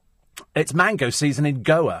 it's mango season in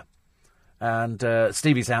Goa. And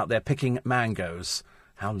Stevie's out there picking mangoes.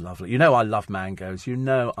 How lovely. You know I love mangoes. You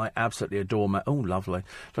know I absolutely adore Oh, lovely.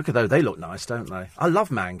 Look at those. They look nice, don't they? I love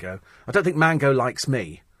mango. I don't think mango likes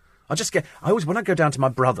me. When I go down to my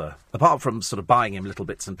brother, apart from sort of buying him little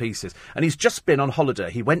bits and pieces, and he's just been on holiday.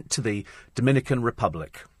 He went to the Dominican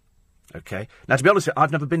Republic. OK? Now, to be honest with you,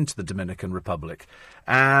 I've never been to the Dominican Republic.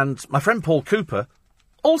 And my friend Paul Cooper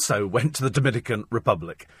also went to the Dominican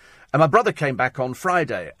Republic. And my brother came back on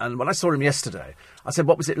Friday, and when I saw him yesterday, I said,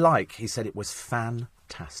 what was it like? He said it was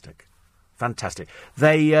fantastic. Fantastic.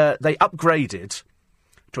 They upgraded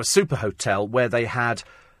to a super hotel where they had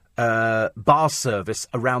bar service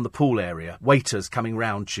around the pool area, waiters coming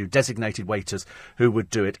round to you, designated waiters who would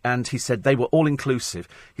do it, and he said they were all-inclusive.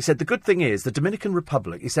 He said the good thing is, the Dominican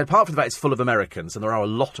Republic, he said, apart from the fact it's full of Americans, and there are a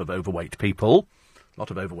lot of overweight people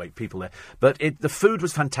there. But the food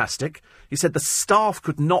was fantastic. He said the staff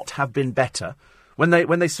could not have been better. When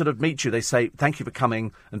they sort of meet you, they say, thank you for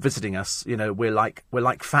coming and visiting us. You know, we're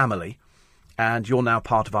like family, and you're now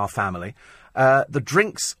part of our family. The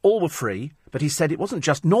drinks all were free, but he said it wasn't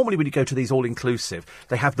just... Normally when you go to these all-inclusive,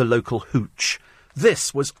 they have the local hooch.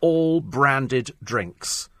 This was all branded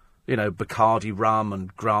drinks. You know, Bacardi rum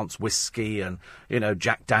and Grant's whiskey and,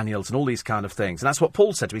 Jack Daniels and all these kind of things. And that's what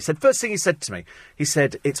Paul said to me. He said, first thing he said to me, he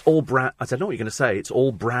said, it's all I said, I know what you're going to say. It's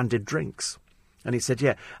all branded drinks. And he said,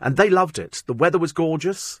 yeah. And they loved it. The weather was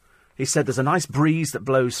gorgeous. He said there's a nice breeze that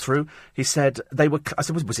blows through. He said I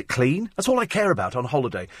said, was it clean? That's all I care about on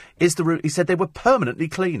holiday. Is the route? He said they were permanently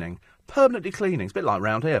cleaning. Permanently cleaning. It's a bit like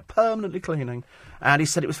round here. Permanently cleaning. And he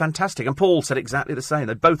said it was fantastic. And Paul said exactly the same.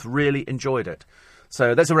 They both really enjoyed it.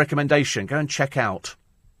 So there's a recommendation. Go and check out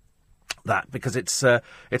that, because it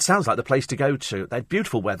sounds like the place to go to. They had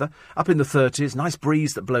beautiful weather, up in the 30s, nice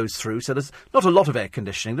breeze that blows through, so there's not a lot of air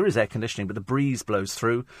conditioning. There is air conditioning, but the breeze blows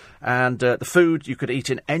through, and the food you could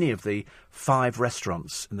eat in any of the 5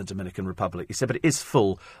 restaurants in the Dominican Republic. He said, but it is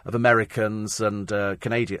full of Americans and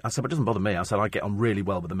Canadians. I said, but it doesn't bother me. I said, I get on really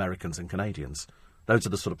well with Americans and Canadians. Those are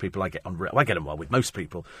the sort of people I get on. I get on well with most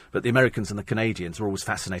people, but the Americans and the Canadians are always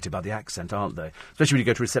fascinated by the accent, aren't they? Especially when you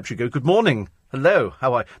go to reception, you go, good morning, hello,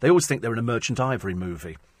 how are you? They always think they're in a Merchant Ivory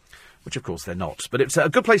movie, which of course they're not. But it's a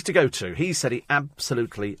good place to go to. He said he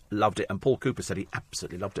absolutely loved it, and Paul Cooper said he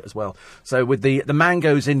absolutely loved it as well. So with the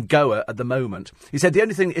mangoes in Goa at the moment, he said the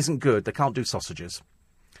only thing that isn't good, they can't do sausages.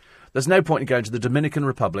 There's no point in going to the Dominican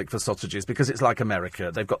Republic for sausages, because it's like America.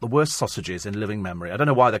 They've got the worst sausages in living memory. I don't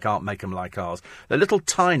know why they can't make them like ours. They're little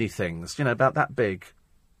tiny things, about that big.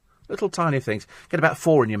 Little tiny things. Get about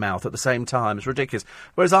 4 in your mouth at the same time. It's ridiculous.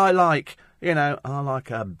 Whereas I like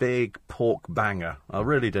a big pork banger. I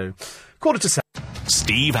really do. 7:15.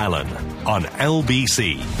 Steve Allen on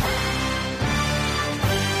LBC.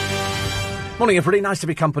 Morning, everybody. Nice to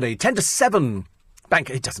be company. 7:10.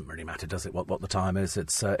 It doesn't really matter, does it, what the time is?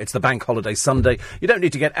 It's the bank holiday Sunday. You don't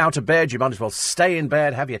need to get out of bed. You might as well stay in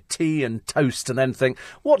bed, have your tea and toast, and then think,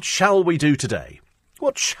 what shall we do today?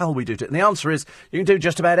 What shall we do today? And the answer is, you can do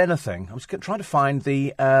just about anything. I was trying to find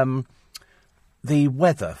the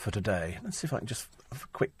weather for today. Let's see if I can just have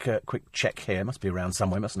a quick check here. It must be around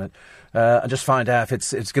somewhere, mustn't it? And just find out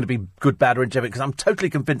if it's going to be good, bad, or indifferent, because I'm totally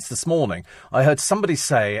convinced this morning. I heard somebody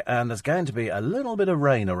say, and there's going to be a little bit of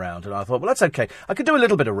rain around, and I thought, well, that's okay. I could do a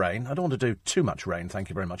little bit of rain. I don't want to do too much rain, thank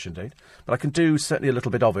you very much indeed. But I can do certainly a little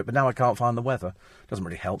bit of it, but now I can't find the weather. Doesn't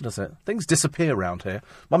really help, does it? Things disappear around here.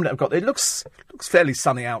 1 minute it looks fairly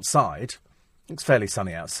sunny outside. It's fairly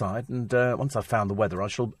sunny outside, and once I've found the weather, I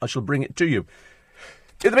shall bring it to you.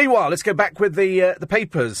 In the meanwhile, let's go back with the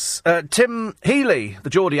papers. Tim Healy, the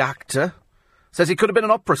Geordie actor, says he could have been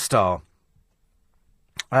an opera star.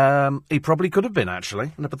 He probably could have been,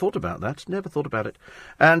 actually. Never thought about that. Never thought about it.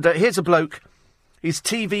 And here's a bloke. He's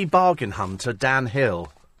TV bargain hunter Dan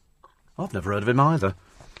Hill. I've never heard of him either.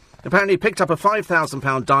 Apparently he picked up a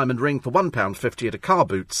 £5,000 diamond ring for £1.50 at a car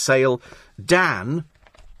boot sale. Dan,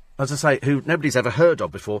 as I say, who nobody's ever heard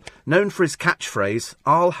of before, known for his catchphrase,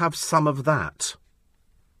 I'll have some of that.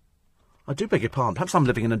 I do beg your pardon. Perhaps I'm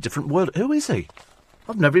living in a different world. Who is he?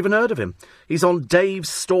 I've never even heard of him. He's on Dave's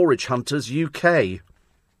Storage Hunters UK.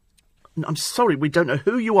 I'm sorry, we don't know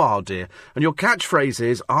who you are, dear. And your catchphrase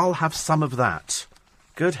is, I'll have some of that.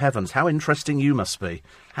 Good heavens, how interesting you must be.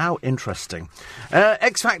 How interesting.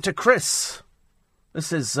 X Factor Chris.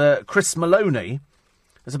 This is Chris Maloney.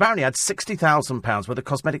 Has apparently had £60,000 worth of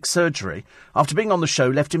cosmetic surgery after being on the show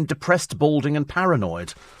left him depressed, balding and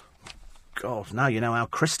paranoid. God, now you know how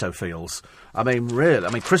Christo feels. I mean, really. I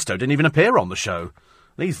mean, Christo didn't even appear on the show.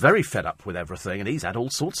 He's very fed up with everything, and he's had all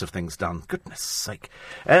sorts of things done. Goodness sake.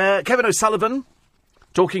 Kevin O'Sullivan,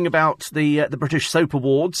 talking about the British Soap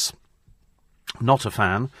Awards. Not a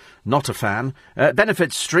fan. Not a fan.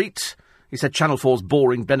 Benefit Street. He said Channel 4's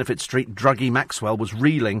boring Benefit Street druggy Maxwell was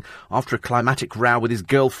reeling after a climatic row with his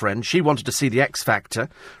girlfriend. She wanted to see the X Factor,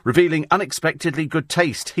 revealing unexpectedly good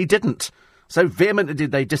taste. He didn't. So vehemently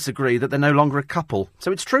did they disagree that they're no longer a couple.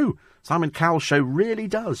 So it's true. Simon Cowell's show really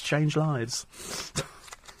does change lives.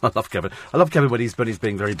 I love Kevin. I love Kevin when he's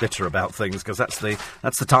being very bitter about things, because that's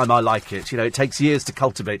the time I like it. You know, it takes years to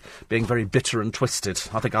cultivate being very bitter and twisted.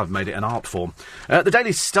 I think I've made it an art form. The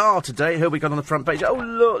Daily Star today, who have we got on the front page? Oh,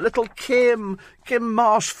 look, little Kim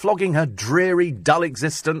Marsh flogging her dreary, dull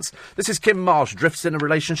existence. This is Kim Marsh, drifts in a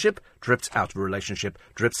relationship, drifts out of a relationship,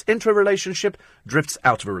 drifts into a relationship, drifts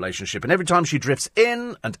out of a relationship. And every time she drifts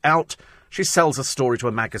in and out, she sells a story to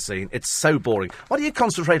a magazine. It's so boring. Why don't you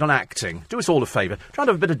concentrate on acting? Do us all a favour. Try and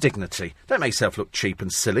have a bit of dignity. Don't make yourself look cheap and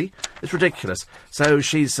silly. It's ridiculous. So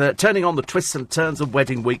she's turning on the twists and turns of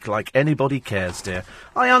Wedding Week like anybody cares, dear.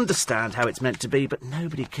 I understand how it's meant to be, but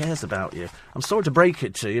nobody cares about you. I'm sorry to break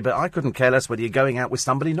it to you, but I couldn't care less whether you're going out with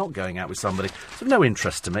somebody, not going out with somebody. It's of no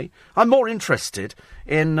interest to me. I'm more interested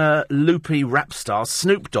in loopy rap star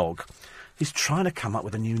Snoop Dogg. He's trying to come up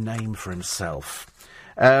with a new name for himself.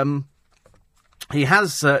 He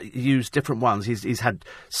has used different ones. He's had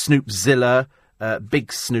Snoopzilla,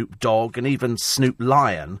 Big Snoop Dogg, and even Snoop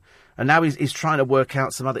Lion. And now he's trying to work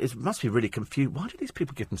out some other... It must be really confused. Why do these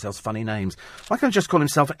people give themselves funny names? Why can't he just call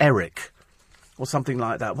himself Eric? or something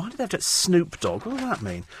like that. Why do they have to Snoop Dogg? What does that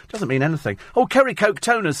mean? Doesn't mean anything. Oh, Kerry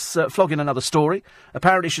Coke-Toner's flogging another story.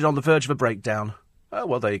 Apparently she's on the verge of a breakdown. Oh,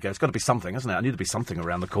 well, there you go. It's got to be something, hasn't it? I knew there'd be something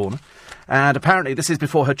around the corner. And apparently this is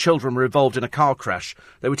before her children were involved in a car crash.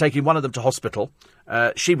 They were taking one of them to hospital.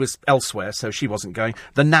 She was elsewhere, so she wasn't going.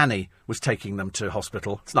 The nanny was taking them to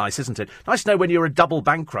hospital. It's nice, isn't it? Nice to know when you're a double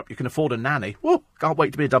bankrupt, you can afford a nanny. Woo, can't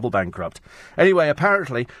wait to be a double bankrupt. Anyway,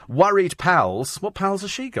 apparently, worried pals... What pals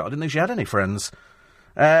has she got? I didn't think she had any friends.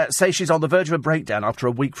 Say she's on the verge of a breakdown after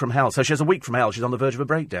a week from hell. So she has a week from hell, she's on the verge of a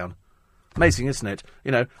breakdown. Amazing, isn't it?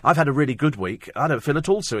 You know, I've had a really good week. I don't feel at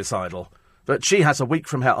all suicidal. But she has a week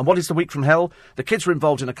from hell. And what is the week from hell? The kids were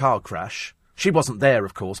involved in a car crash. She wasn't there,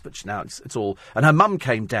 of course, but now it's all... And her mum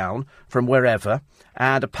came down from wherever,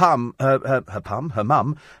 and her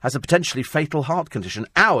mum has a potentially fatal heart condition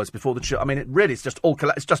hours before the... I mean, it really is just all...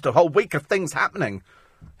 It's just a whole week of things happening.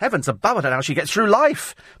 Heavens above, I don't know how she gets through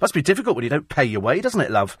life. Must be difficult when you don't pay your way, doesn't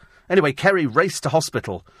it, love? Anyway, Kerry raced to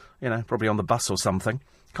hospital. You know, probably on the bus or something.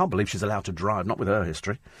 Can't believe she's allowed to drive, not with her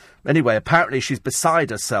history. Anyway, apparently she's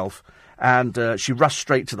beside herself, and she rushed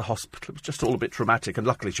straight to the hospital. It was just all a bit traumatic, and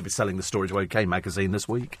luckily she'll be selling the story to OK magazine this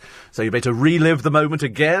week. So you better relive the moment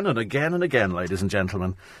again and again and again, ladies and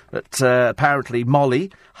gentlemen. But apparently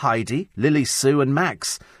Molly, Heidi, Lily Sue and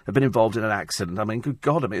Max have been involved in an accident. I mean, good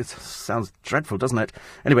God, I mean, it sounds dreadful, doesn't it?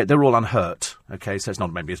 Anyway, they're all unhurt, OK, so it's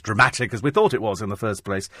not maybe as dramatic as we thought it was in the first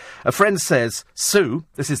place. A friend says, Sue,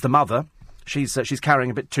 this is the mother... She's carrying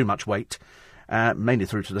a bit too much weight, mainly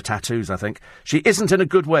through to the tattoos, I think. She isn't in a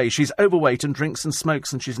good way. She's overweight and drinks and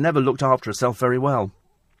smokes, and she's never looked after herself very well.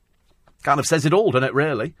 Kind of says it all, doesn't it,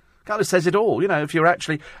 really? Kind of says it all. You know, if you're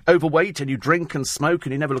actually overweight and you drink and smoke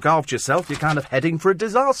and you never look after yourself, you're kind of heading for a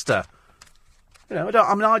disaster. You know,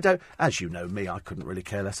 I don't... As you know me, I couldn't really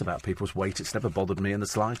care less about people's weight. It's never bothered me in the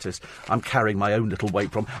slightest. I'm carrying my own little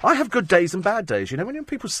weight problem. I have good days and bad days, you know. When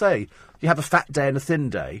people say you have a fat day and a thin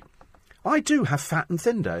day... I do have fat and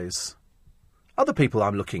thin days. Other people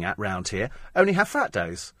I'm looking at round here only have fat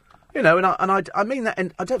days. You know, and I mean that,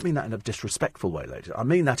 and I don't mean that in a disrespectful way, ladies. I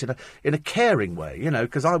mean that in a caring way, you know,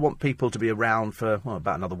 because I want people to be around for, well,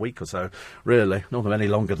 about another week or so, really. Not any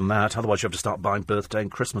longer than that. Otherwise you have to start buying birthday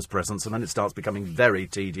and Christmas presents, and then it starts becoming very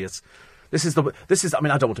tedious. This is, I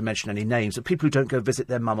mean, I don't want to mention any names, but people who don't go visit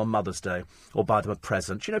their mum on Mother's Day or buy them a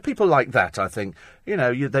present. You know, people like that, I think, you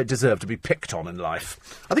know, they deserve to be picked on in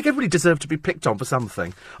life. I think everybody deserves to be picked on for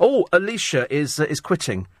something. Oh, Alicia is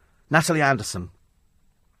quitting. Natalie Anderson.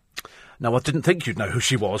 Now, I didn't think you'd know who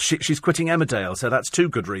she was. She's quitting Emmerdale, so that's two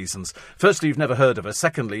good reasons. Firstly, you've never heard of her.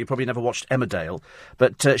 Secondly, you probably never watched Emmerdale.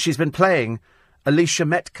 But she's been playing Alicia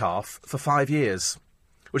Metcalf for 5 years,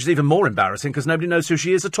 which is even more embarrassing because nobody knows who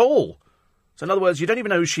she is at all. So in other words, you don't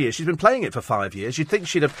even know who she is. She's been playing it for 5 years. You'd think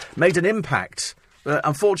she'd have made an impact. But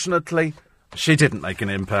unfortunately, she didn't make an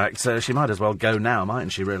impact. So she might as well go now,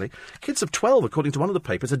 mightn't she, really? Kids of 12, according to one of the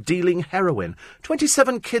papers, are dealing heroin.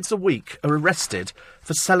 27 kids a week are arrested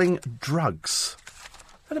for selling drugs.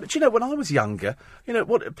 But, you know, when I was younger, you know,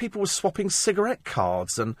 people were swapping cigarette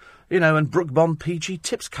cards and, you know, and Brook Bond PG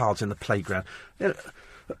Tips cards in the playground. You know,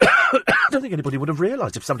 I don't think anybody would have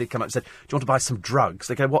realised if somebody had come up and said, do you want to buy some drugs?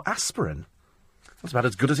 They go, what, aspirin? That's about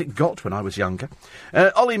as good as it got when I was younger.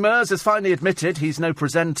 Ollie Murs has finally admitted he's no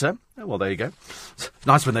presenter. Oh, well, there you go. It's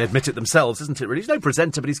nice when they admit it themselves, isn't it, really? He's no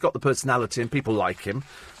presenter, but he's got the personality and people like him.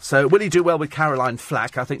 So will he do well with Caroline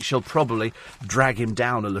Flack? I think she'll probably drag him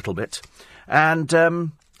down a little bit. And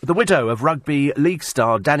the widow of rugby league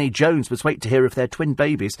star Danny Jones must wait to hear if their twin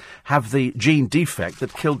babies have the gene defect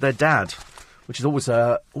that killed their dad, which is always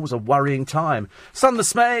a worrying time. Sun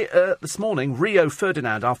this morning, Rio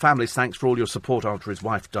Ferdinand, our family's thanks for all your support after his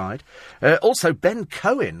wife died. Also, Ben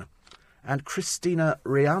Cohen and Christina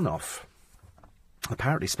Rihanoff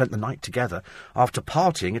apparently spent the night together after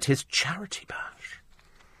partying at his charity bash.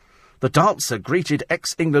 The dancer greeted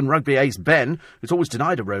ex-England rugby ace Ben, who's always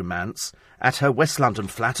denied a romance, at her West London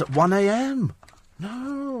flat at 1 a.m.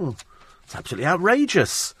 No, it's absolutely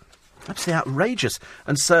outrageous. Absolutely outrageous.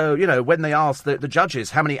 And so, you know, when they asked the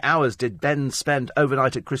judges how many hours did Ben spend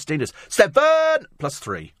overnight at Christina's, 7 plus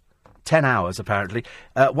 3. 10 hours, apparently.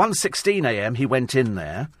 1:16 a.m. he went in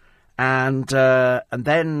there, and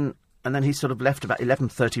then he sort of left about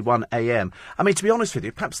 11:31 a.m. I mean, to be honest with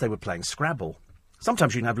you, perhaps they were playing Scrabble.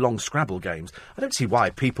 Sometimes you can have long Scrabble games. I don't see why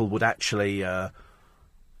people would actually,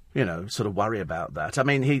 you know, sort of worry about that. I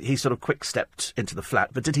mean, he sort of quick-stepped into the flat,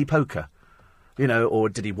 but did he poker? You know, or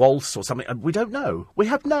did he waltz or something? We don't know. We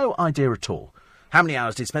have no idea at all. How many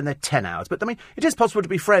hours did he spend there? 10 hours. But, I mean, it is possible to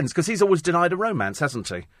be friends, because he's always denied a romance, hasn't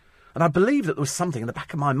he? And I believe that there was something in the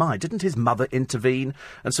back of my mind. Didn't his mother intervene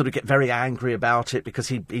and sort of get very angry about it because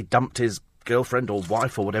he dumped his girlfriend or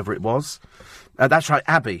wife or whatever it was. That's right,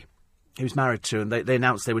 Abby, he was married to, and they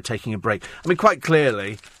announced they were taking a break. I mean, quite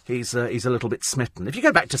clearly, he's a little bit smitten. If you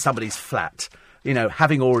go back to somebody's flat, you know,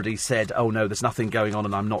 having already said, oh no, there's nothing going on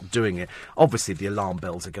and I'm not doing it, obviously the alarm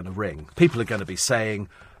bells are going to ring. People are going to be saying,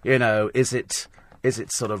 you know, is it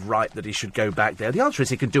sort of right that he should go back there? The answer is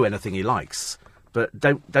he can do anything he likes, but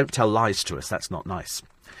don't tell lies to us. That's not nice.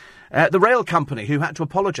 The rail company who had to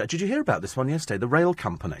apologise. Did you hear about this one yesterday? The rail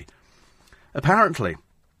company. Apparently,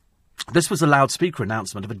 this was a loudspeaker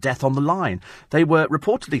announcement of a death on the line. They were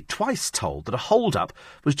reportedly twice told that a hold-up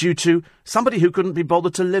was due to somebody who couldn't be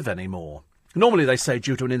bothered to live anymore. Normally they say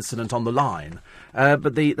due to an incident on the line,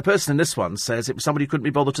 but the person in this one says it was somebody who couldn't be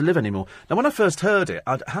bothered to live anymore. Now, when I first heard it,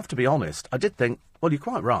 I'd have to be honest, I did think, well, you're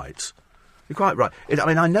quite right. You're quite right. I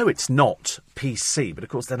mean, I know it's not PC, but of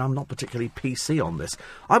course then I'm not particularly PC on this.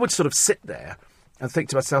 I would sort of sit there and think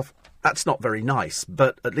to myself, that's not very nice,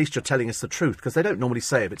 but at least you're telling us the truth, because they don't normally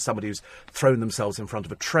say if it's somebody who's thrown themselves in front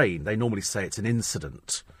of a train. They normally say it's an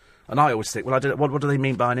incident. And I always think, well, what do they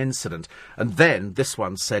mean by an incident? And then this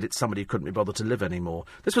one said it's somebody who couldn't be bothered to live anymore.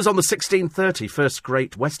 This was on the 16:30 First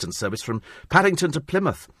Great Western service from Paddington to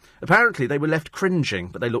Plymouth. Apparently they were left cringing,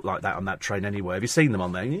 but they look like that on that train anyway. Have you seen them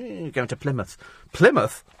on there? Yeah, going to Plymouth.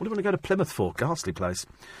 Plymouth? What do you want to go to Plymouth for? Ghastly place.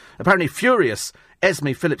 Apparently furious,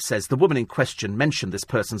 Esme Phillips says the woman in question mentioned this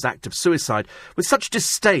person's act of suicide with such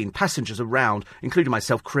disdain, passengers around, including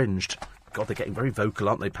myself, cringed. God, they're getting very vocal,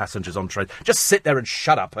 aren't they, passengers on trains? Just sit there and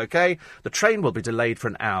shut up, OK? The train will be delayed for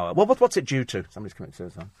an hour. Well, what's it due to? Somebody's committed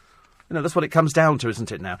suicide. You know, that's what it comes down to,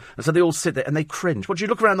 isn't it, now? And so they all sit there and they cringe. What, do you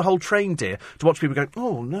look around the whole train, dear, to watch people going,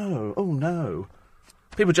 oh, no, oh, no.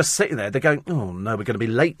 People just sitting there, they're going, oh, no, we're going to be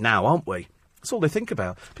late now, aren't we? That's all they think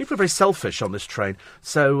about. People are very selfish on this train.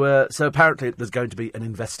 So apparently there's going to be an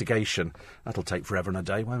investigation. That'll take forever and a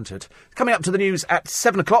day, won't it? Coming up to the news at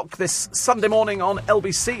 7 o'clock this Sunday morning on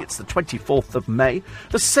LBC. It's the 24th of May.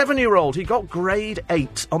 The 7-year-old, he got grade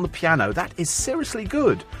 8 on the piano. That is seriously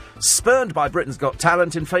good. Spurned by Britain's Got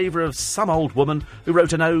Talent in favour of some old woman who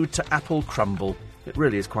wrote an ode to apple crumble. It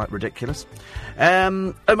really is quite ridiculous.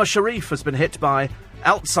 Omar Sharif has been hit by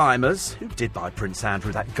Alzheimer's. Who did buy Prince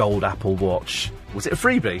Andrew that gold Apple Watch? Was it a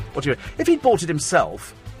freebie? If he'd bought it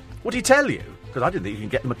himself, would he tell you? Because I didn't think you can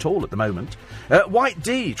get them at all at the moment. White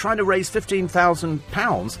D trying to raise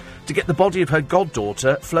 £15,000 to get the body of her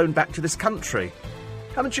goddaughter flown back to this country.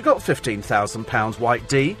 Haven't you got £15,000, White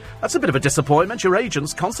D? That's a bit of a disappointment. Your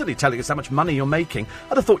agent's constantly telling us how much money you're making.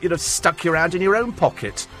 I'd have thought you'd have stuck your hand in your own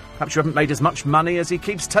pocket. Perhaps you haven't made as much money as he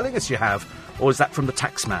keeps telling us you have. Or is that from the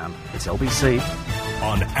taxman? It's LBC.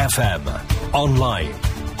 On FM, online,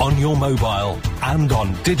 on your mobile and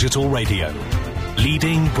on digital radio.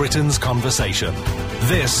 Leading Britain's conversation.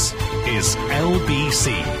 This is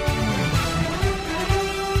LBC.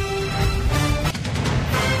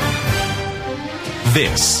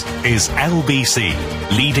 This is LBC,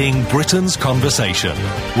 Leading Britain's conversation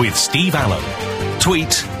with Steve Allen.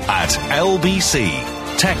 Tweet at LBC.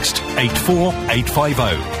 Text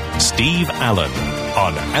 84850. Steve Allen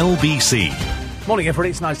on LBC. Morning, everybody.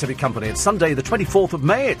 It's nice to have your company. It's Sunday, the 24th of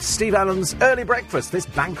May. It's Steve Allen's early breakfast, this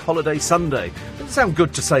Bank Holiday Sunday. Doesn't sound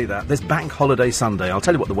good to say that, this Bank Holiday Sunday. I'll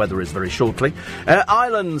tell you what the weather is very shortly.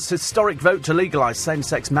 Ireland's historic vote to legalise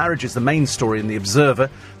same-sex marriage is the main story in The Observer.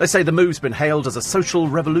 They say the move's been hailed as a social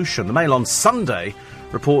revolution. The Mail on Sunday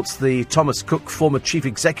reports the Thomas Cook former chief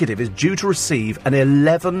executive is due to receive an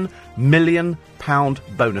 £11 million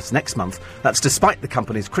bonus next month. That's despite the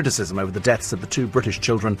company's criticism over the deaths of the 2 British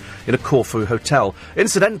children in a Corfu hotel.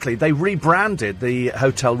 Incidentally, they rebranded the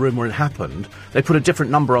hotel room where it happened. They put a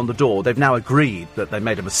different number on the door. They've now agreed that they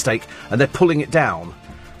made a mistake and they're pulling it down.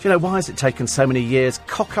 Do you know, why has it taken so many years?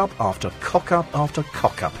 Cock up after cock up after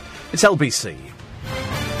cock up. It's LBC.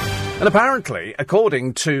 And apparently,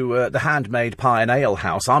 according to the Handmade Pie and Ale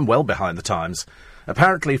House, I'm well behind the times.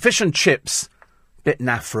 Apparently, fish and chips, bit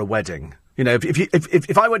naff for a wedding. You know,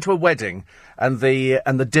 if I went to a wedding and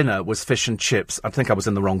the dinner was fish and chips, I'd think I was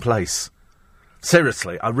in the wrong place.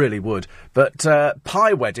 Seriously, I really would. But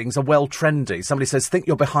pie weddings are well trendy. Somebody says, think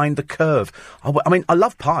you're behind the curve. I mean, I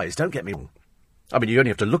love pies, don't get me wrong. I mean, you only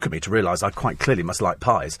have to look at me to realise I quite clearly must like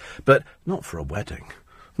pies. But not for a wedding.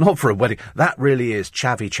 Not for a wedding. That really is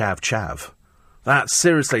chavvy chav chav.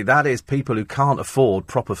 Seriously, that is people who can't afford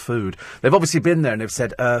proper food. They've obviously been there and they've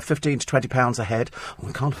said, £15 to £20 a head. Oh,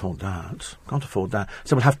 we can't afford that. Can't afford that.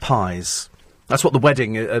 So we'll have pies. That's what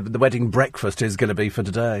the wedding breakfast is going to be for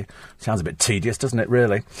today. Sounds a bit tedious, doesn't it,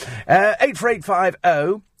 really?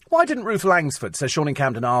 84850. Why didn't Ruth Langsford, says Sean in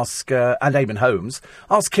Camden, and Eamon Holmes,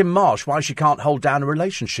 ask Kim Marsh why she can't hold down a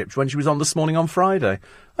relationship when she was on This Morning on Friday?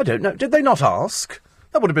 I don't know. Did they not ask?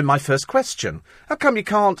 That would have been my first question. How come you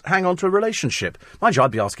can't hang on to a relationship? Mind you,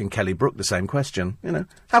 I'd be asking Kelly Brook the same question, you know.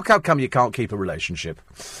 How come you can't keep a relationship?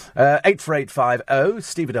 84850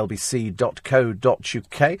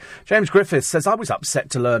 steve@lbc.co.uk. James Griffiths says, I was upset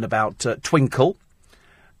to learn about Twinkle.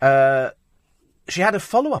 She had a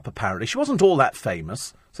follow-up, apparently. She wasn't all that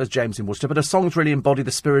famous, says James in Worcester, but her songs really embody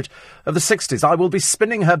the spirit of the 60s. I will be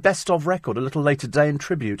spinning her best-of record a little later today in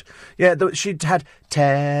tribute. Yeah, she'd had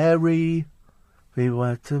Terry... Be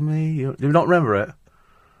what to me. Do you not remember it?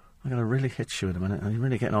 I'm going to really hit you in a minute. You're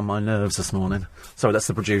really getting on my nerves this morning. Sorry, that's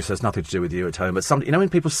the producer. It's nothing to do with you at home. But you know when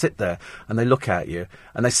people sit there and they look at you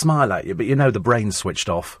and they smile at you, but you know the brain's switched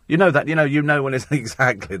off. You know that. You know when it's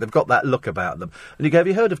exactly. They've got that look about them. And you go, have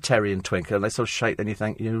you heard of Terry and Twinkle? And they sort of shake. Then you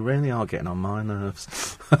think, you really are getting on my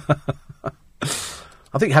nerves.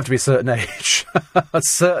 I think you have to be a certain age. A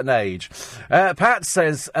certain age. Pat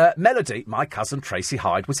says, Melody, my cousin Tracy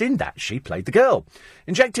Hyde, was in that. She played the girl.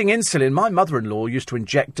 Injecting insulin, my mother-in-law used to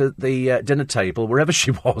inject at the dinner table, wherever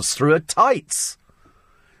she was, through her tights.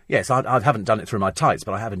 Yes, I haven't done it through my tights,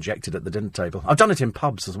 but I have injected at the dinner table. I've done it in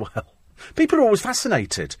pubs as well. People are always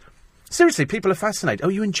fascinated. Seriously, people are fascinated. Oh,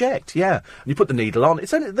 you inject? Yeah. And you put the needle on.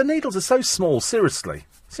 The needles are so small, seriously.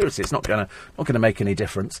 Seriously, it's not going to make any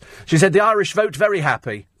difference. She said, the Irish vote very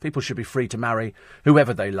happy. People should be free to marry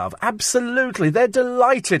whoever they love. Absolutely. They're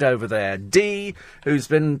delighted over there. Dee, who's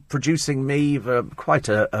been producing me for quite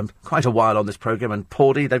a while on this programme, and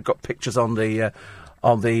Pordy, they've got pictures on the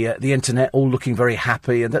internet, all looking very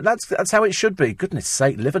happy. And that's how it should be. Goodness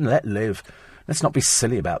sake, live and let live. Let's not be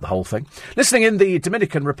silly about the whole thing. Listening in the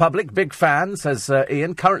Dominican Republic, big fan, says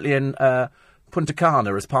Ian, currently in Punta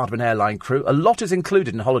Cana as part of an airline crew. A lot is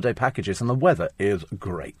included in holiday packages and the weather is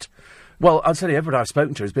great. Well, I'll tell you, everyone I've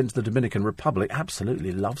spoken to has been to the Dominican Republic.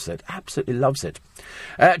 Absolutely loves it. Absolutely loves it.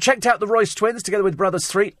 Checked out the Royce Twins together with Brothers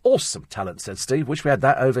 3. Awesome talent, said Steve. Wish we had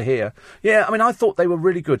that over here. Yeah, I mean, I thought they were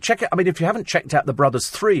really good. Check it. I mean, if you haven't checked out the Brothers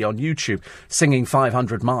 3 on YouTube singing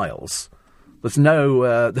 500 Miles... There's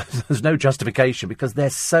no justification because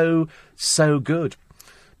they're so good.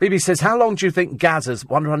 BB says, how long do you think Gazza's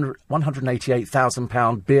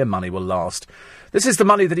 £188,000 beer money will last? This is the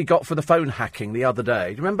money that he got for the phone hacking the other day.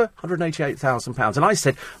 Do you remember? £188,000. And I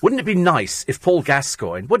said, wouldn't it be nice if Paul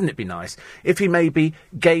Gascoigne, wouldn't it be nice if he maybe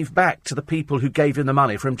gave back to the people who gave him the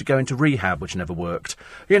money for him to go into rehab, which never worked?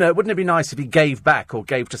 You know, wouldn't it be nice if he gave back or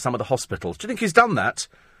gave to some of the hospitals? Do you think he's done that?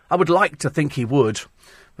 I would like to think he would.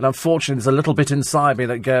 But unfortunately, there's a little bit inside me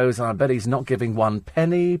that goes, and I bet he's not giving one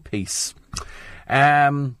penny piece.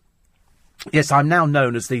 Yes, I'm now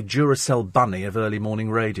known as the Duracell Bunny of early morning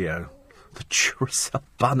radio. The Duracell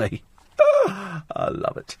Bunny. I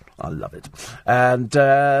love it. I love it. And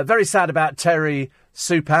very sad about Terry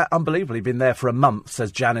Supat. Unbelievably, been there for a month,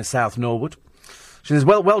 says Janice South Norwood. She says,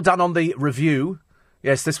 well done on the review.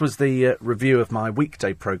 Yes, this was the review of my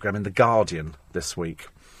weekday programme in The Guardian this week,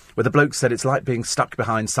 where the bloke said it's like being stuck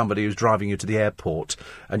behind somebody who's driving you to the airport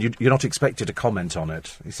and you're not expected to comment on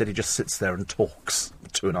it. He said he just sits there and talks for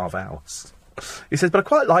 2.5 hours. He says, but I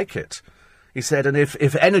quite like it. He said, and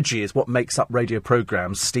if energy is what makes up radio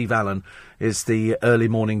programmes, Steve Allen is the early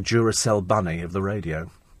morning Duracell Bunny of the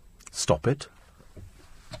radio. Stop it.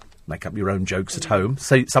 Make up your own jokes at home.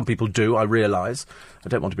 Some people do, I realise. I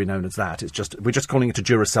don't want to be known as that. We're just calling it a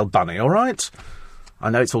Duracell Bunny, all right? I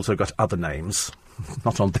know it's also got other names.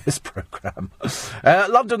 Not on this programme.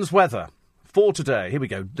 London's weather for today. Here we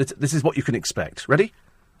go. This is what you can expect. Ready?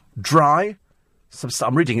 Dry.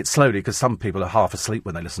 I'm reading it slowly because some people are half asleep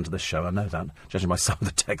when they listen to this show. I know that, judging by some of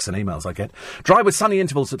the texts and emails I get. Dry with sunny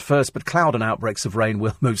intervals at first, but cloud and outbreaks of rain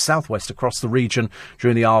will move southwest across the region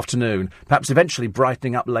during the afternoon, perhaps eventually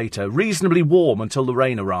brightening up later. Reasonably warm until the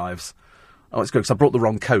rain arrives. Oh, it's good because I brought the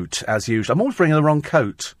wrong coat, as usual. I'm always bringing the wrong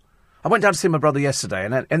coat. I went down to see my brother yesterday,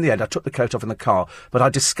 and in the end I took the coat off in the car, but I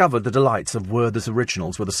discovered the delights of Werther's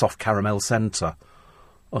Originals with a soft caramel centre.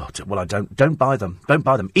 Oh, well, I don't buy them. Don't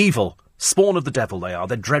buy them. Evil. Spawn of the devil they are.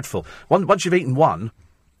 They're dreadful. Once you've eaten one,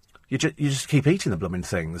 you just keep eating the blooming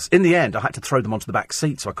things. In the end, I had to throw them onto the back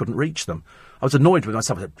seat so I couldn't reach them. I was annoyed with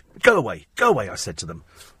myself. I said, go away, I said to them.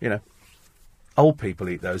 You know, old people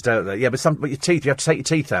eat those, don't they? Yeah, but your teeth, you have to take your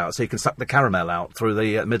teeth out so you can suck the caramel out through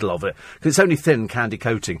the middle of it. Because it's only thin candy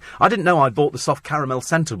coating. I didn't know I bought the soft caramel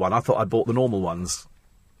scented one. I thought I bought the normal ones.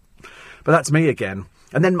 But that's me again.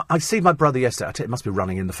 And then I see my brother yesterday. It must be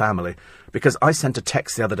running in the family. Because I sent a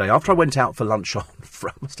text the other day after I went out for lunch I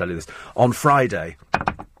must tell you this, on Friday.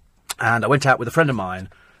 And I went out with a friend of mine,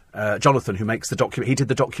 Jonathan, who makes the document. He did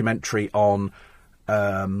the documentary on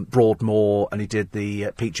Broadmoor, and he did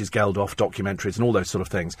the Peaches Geldof documentaries and all those sort of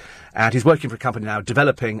things. And he's working for a company now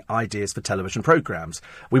developing ideas for television programmes.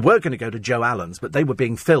 We were going to go to Joe Allen's, but they were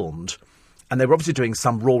being filmed, and they were obviously doing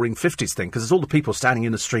some roaring 50s thing, because there's all the people standing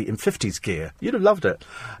in the street in 50s gear. You'd have loved it.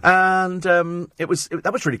 And that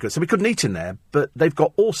was really good. So we couldn't eat in there, but they've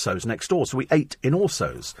got Orso's next door, so we ate in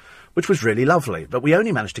Orso's, which was really lovely. But we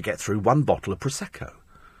only managed to get through one bottle of Prosecco,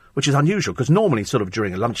 which is unusual, because normally sort of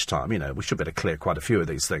during a lunchtime, we should be able to clear quite a few of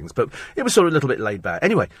these things, but it was sort of a little bit laid back.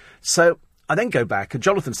 Anyway, so I then go back, and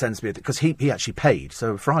Jonathan sends me, because he actually paid,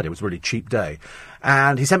 so Friday was a really cheap day,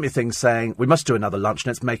 and he sent me a thing saying, we must do another lunch,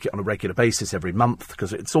 let's make it on a regular basis every month,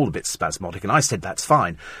 because it's all a bit spasmodic, and I said, that's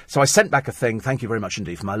fine. So I sent back a thing, thank you very much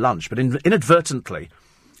indeed for my lunch, but inadvertently,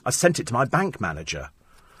 I sent it to my bank manager,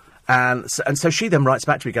 and so she then writes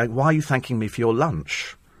back to me going, why are you thanking me for your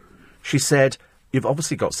lunch? She said, you've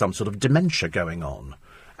obviously got some sort of dementia going on.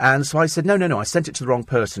 And so I said, no, I sent it to the wrong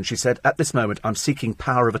person. She said, at this moment, I'm seeking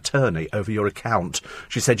power of attorney over your account.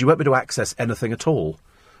 She said, you won't be able to access anything at all.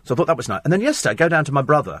 So I thought that was nice. And then yesterday, I go down to my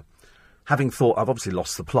brother, having thought I've obviously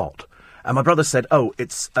lost the plot. And my brother said,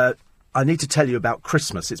 I need to tell you about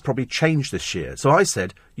Christmas. It's probably changed this year. So I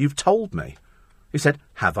said, you've told me. He said,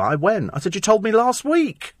 have I? When? I said, you told me last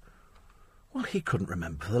week. Well, he couldn't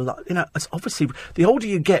remember. It's obviously, the older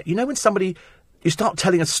you get, when somebody... You start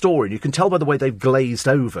telling a story, and you can tell by the way they've glazed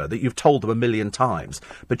over that you've told them 1,000,000 times,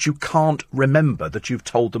 but you can't remember that you've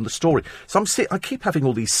told them the story. So I keep having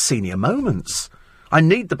all these senior moments. I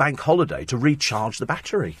need the bank holiday to recharge the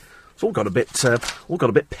battery. It's all got a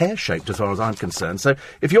bit pear-shaped as far as I'm concerned. So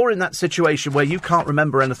if you're in that situation where you can't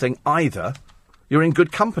remember anything either, you're in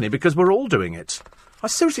good company, because we're all doing it. I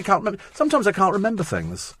seriously can't remember. Sometimes I can't remember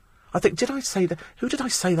things. I think, did I say that? Who did I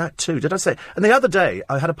say that to? And the other day,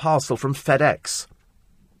 I had a parcel from FedEx.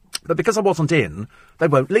 But because I wasn't in, they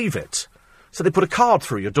won't leave it. So they put a card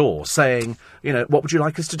through your door saying, what would you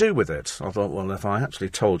like us to do with it? I thought, well, if I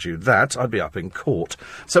actually told you that, I'd be up in court.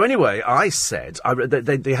 So anyway, I said,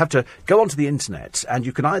 they have to go onto the internet, and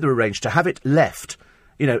you can either arrange to have it left,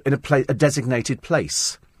 in a designated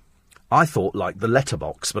place. I thought like the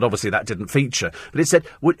letterbox, but obviously that didn't feature. But it said,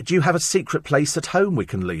 do you have a secret place at home we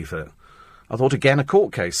can leave it? I thought, again, a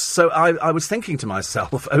court case. So I was thinking to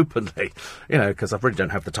myself openly, because I really don't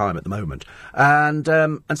have the time at the moment. And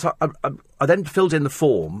so I then filled in the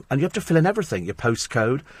form, and you have to fill in everything. Your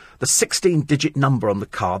postcode, the 16-digit number on the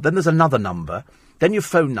card, then there's another number, then your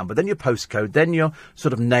phone number, then your postcode, then your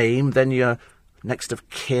sort of name, then your next of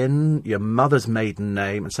kin, your mother's maiden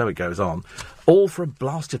name, and so it goes on. All for a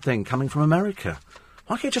blasted thing coming from America.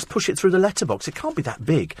 Why can't you just push it through the letterbox? It can't be that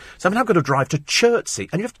big. So I've got to drive to Chertsey,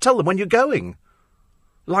 and you have to tell them when you're going.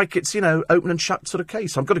 Like it's, open and shut sort of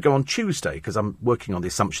case. So I've got to go on Tuesday, because I'm working on the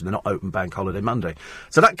assumption they're not open bank holiday Monday.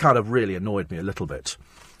 So that kind of really annoyed me a little bit.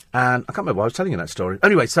 And I can't remember why I was telling you that story.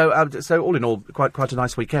 Anyway, so all in all, quite a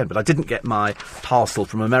nice weekend. But I didn't get my parcel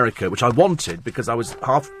from America, which I wanted, because I was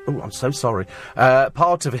half... Oh, I'm so sorry.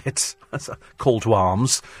 Part of it... Call to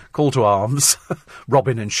arms.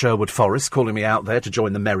 Robin in Sherwood Forest calling me out there to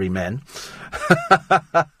join the merry men.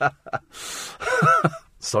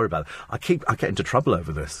 Sorry about that. I get into trouble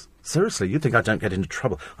over this. Seriously, you think I don't get into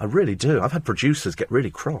trouble? I really do. I've had producers get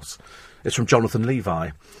really cross. It's from Jonathan Levi.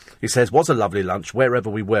 He says, was a lovely lunch wherever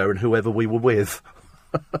we were and whoever we were with.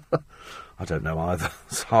 I don't know either.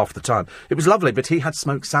 It's half the time. It was lovely, but he had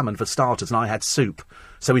smoked salmon for starters and I had soup.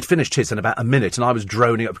 So he'd finished his in about a minute and I was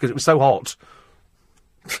droning up because it was so hot.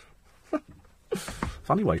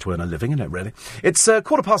 Funny way to earn a living, isn't it, really? It's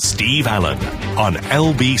 7:15. Steve Allen on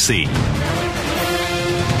LBC.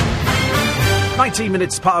 19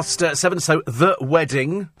 minutes past 7, so the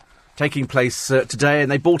wedding taking place today,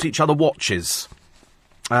 and they bought each other watches.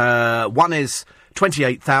 One is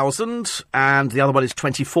 28,000 and the other one is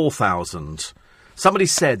 24,000. Somebody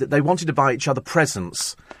said that they wanted to buy each other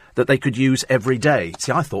presents that they could use every day.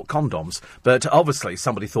 See, I thought condoms, but obviously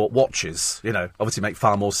somebody thought watches, obviously make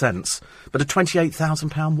far more sense. But a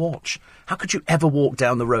 £28,000 watch. How could you ever walk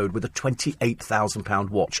down the road with a £28,000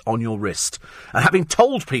 watch on your wrist? And having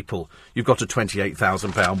told people you've got a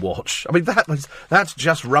 £28,000 watch, I mean, that's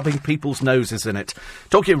just rubbing people's noses in it.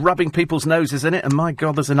 Talking of rubbing people's noses in it, and my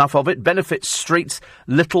God, there's enough of it. Benefit Street's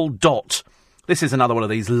Little Dot. This is another one of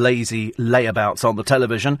these lazy layabouts on the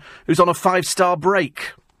television who's on a 5-star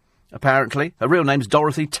break. Apparently. Her real name's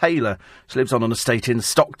Dorothy Taylor. She lives on an estate in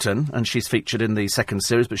Stockton, and she's featured in the second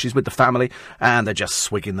series, but she's with the family, and they're just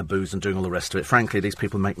swigging the booze and doing all the rest of it. Frankly, these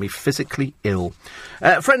people make me physically ill.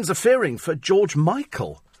 Friends are fearing for George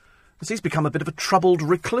Michael. Because he's become a bit of a troubled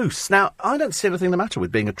recluse. Now, I don't see anything the matter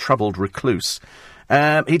with being a troubled recluse.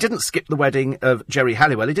 He didn't skip the wedding of Jerry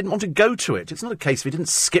Halliwell. He didn't want to go to it. It's not a case of he didn't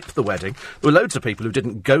skip the wedding. There were loads of people who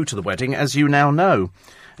didn't go to the wedding, as you now know.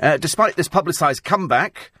 Despite this publicised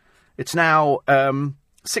comeback, it's now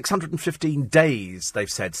 615 days, they've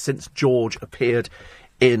said, since George appeared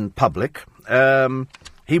in public.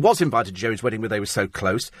 He was invited to Jerry's wedding where they were so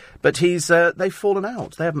close, but they've fallen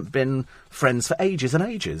out. They haven't been friends for ages and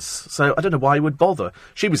ages. So I don't know why he would bother.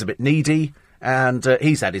 She was a bit needy, and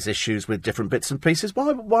he's had his issues with different bits and pieces.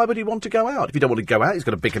 Why would he want to go out? If you don't want to go out, he's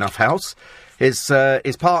got a big enough house. His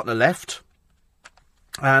partner left,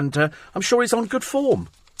 and I'm sure he's on good form.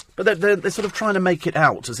 But they're sort of trying to make it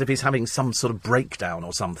out as if he's having some sort of breakdown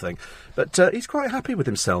or something. But he's quite happy with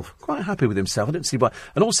himself. Quite happy with himself. I don't see why.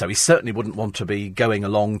 And also, he certainly wouldn't want to be going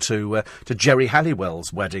along to Jerry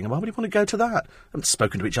Halliwell's wedding. Why would he want to go to that? Haven't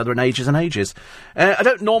spoken to each other in ages and ages. I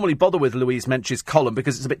don't normally bother with Louise Mensch's column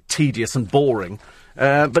because it's a bit tedious and boring.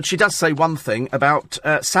 But she does say one thing about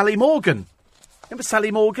Sally Morgan. Remember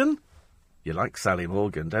Sally Morgan? You like Sally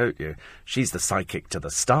Morgan, don't you? She's the psychic to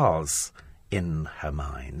the stars. In her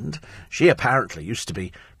mind. She apparently used to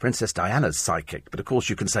be Princess Diana's psychic, but of course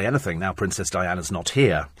you can say anything now Princess Diana's not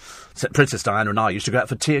here. So Princess Diana and I used to go out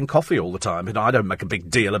for tea and coffee all the time. You know, I don't make a big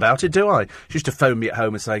deal about it, do I? She used to phone me at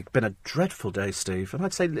home and say, "Been a dreadful day, Steve." And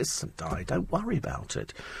I'd say, "Listen, Di, don't worry about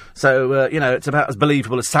it." So, it's about as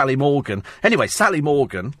believable as Sally Morgan. Anyway, Sally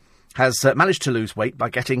Morgan has managed to lose weight by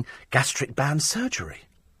getting gastric band surgery,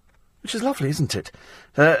 which is lovely, isn't it?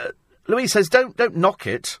 Louise says, don't knock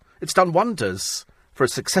it. It's done wonders for a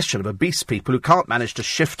succession of obese people who can't manage to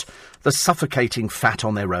shift the suffocating fat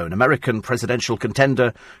on their own. American presidential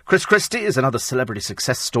contender Chris Christie is another celebrity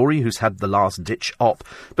success story who's had the last-ditch op.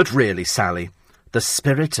 But really, Sally, the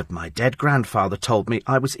spirit of my dead grandfather told me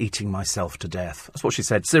I was eating myself to death. That's what she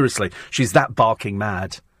said. Seriously, she's that barking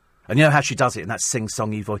mad. And you know how she does it in that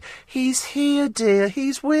sing-songy voice? "He's here, dear.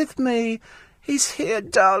 He's with me. He's here,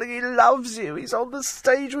 darling, he loves you. He's on the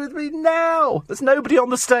stage with me now." There's nobody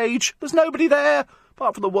on the stage. There's nobody there,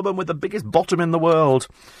 apart from the woman with the biggest bottom in the world.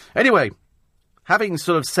 Anyway, having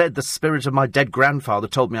sort of said the spirit of my dead grandfather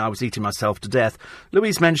told me I was eating myself to death,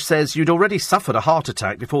 Louise Mensch says you'd already suffered a heart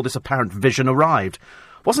attack before this apparent vision arrived.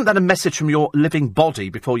 Wasn't that a message from your living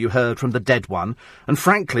body before you heard from the dead one? And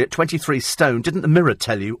frankly, at 23 stone, didn't the mirror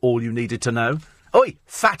tell you all you needed to know? Oi,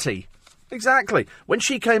 fatty! Exactly. When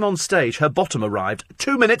she came on stage, her bottom arrived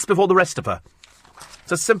 2 minutes before the rest of her.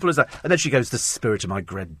 It's as simple as that. And then she goes, "The spirit of my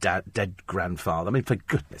dead grandfather." I mean, for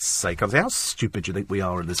goodness sake, I say, how stupid do you think we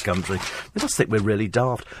are in this country? They must think we're really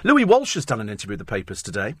daft. Louis Walsh has done an interview with the papers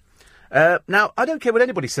today. Now, I don't care what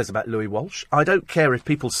anybody says about Louis Walsh. I don't care if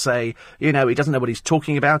people say, he doesn't know what he's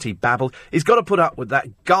talking about, he babbled. He's got to put up with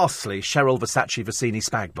that ghastly Cheryl Versace-Vicini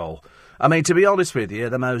spag bowl. I mean, to be honest with you,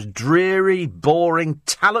 the most dreary, boring,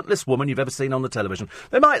 talentless woman you've ever seen on the television.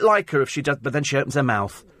 They might like her if she does, but then she opens her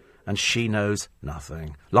mouth and she knows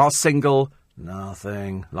nothing. Last single,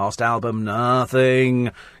 nothing. Last album,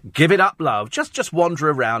 nothing. Give it up, love. Just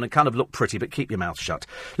wander around and kind of look pretty, but keep your mouth shut.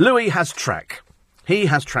 Louis has track. He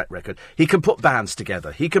has track record. He can put bands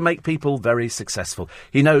together. He can make people very successful.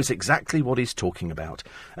 He knows exactly what he's talking about.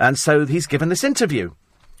 And so he's given this interview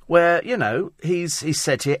where, he's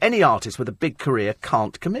said here, any artist with a big career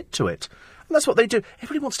can't commit to it. And that's what they do.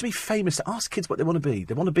 Everybody wants to be famous. Ask kids what they want to be.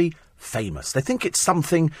 They want to be famous. They think it's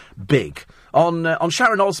something big. On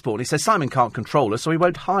Sharon Osbourne, he says Simon can't control her, so he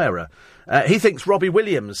won't hire her. He thinks Robbie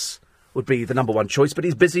Williams would be the number one choice, but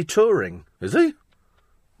he's busy touring. Is he?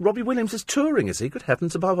 Robbie Williams is touring, is he? Good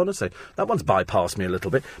heavens above, honestly. That one's bypassed me a little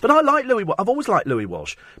bit. But I like Louis Walsh. I've always liked Louis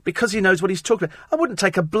Walsh because he knows what he's talking about. I wouldn't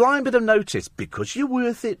take a blind bit of notice because you're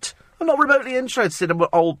worth it. I'm not remotely interested in what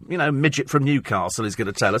old, midget from Newcastle is going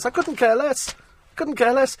to tell us. I couldn't care less.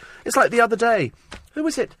 It's like the other day. Who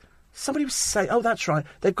was it? Somebody was saying, oh, that's right.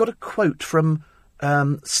 They've got a quote from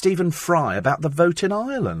Stephen Fry about the vote in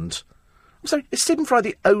Ireland. So is Stephen Fry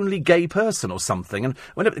the only gay person or something? And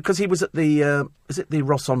because he was at the is it the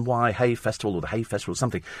Ross-on-Wye Hay Festival or the Hay Festival or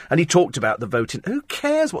something, and he talked about the voting. Who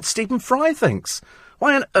cares what Stephen Fry thinks?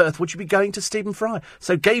 Why on earth would you be going to Stephen Fry?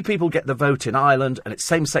 So gay people get the vote in Ireland, and it's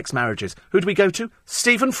same-sex marriages. Who do we go to?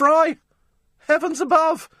 Stephen Fry. Heavens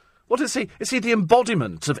above! What is he? Is he the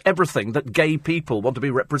embodiment of everything that gay people want to be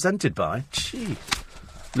represented by? Gee,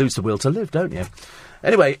 lose the will to live, don't you?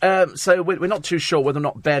 Anyway, so we're not too sure whether or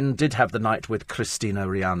not Ben did have the night with Kristina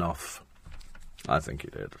Rihanoff. I think he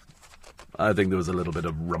did. I think there was a little bit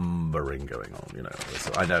of rumbering going on,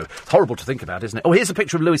 I know. It's horrible to think about, isn't it? Oh, here's a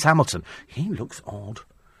picture of Lewis Hamilton. He looks odd.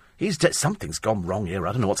 Something's gone wrong here.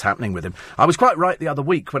 I don't know what's happening with him. I was quite right the other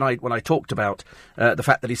week when I talked about the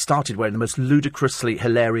fact that he started wearing the most ludicrously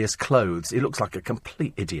hilarious clothes. He looks like a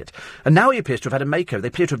complete idiot. And now he appears to have had a makeover. They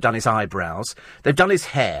appear to have done his eyebrows. They've done his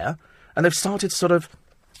hair. And they've started sort of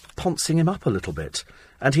poncing him up a little bit.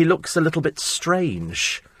 And he looks a little bit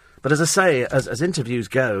strange. But as I say, as interviews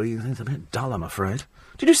go, he's a bit dull, I'm afraid.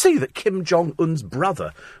 Did you see that Kim Jong-un's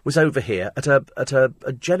brother was over here at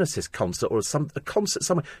a Genesis concert or a concert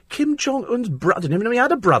somewhere? Kim Jong-un's brother, I didn't even know he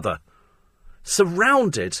had a brother.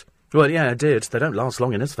 Surrounded. Well, yeah, I did. They don't last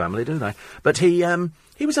long in his family, do they? But he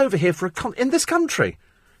was over here for in this country.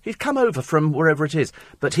 He'd come over from wherever it is,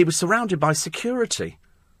 but he was surrounded by security.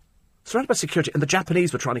 Surrounded by security, and the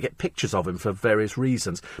Japanese were trying to get pictures of him for various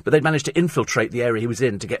reasons, but they'd managed to infiltrate the area he was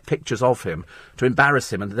in to get pictures of him, to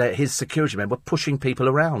embarrass him, and his security men were pushing people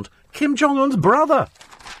around. Kim Jong-un's brother!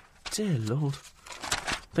 Dear Lord.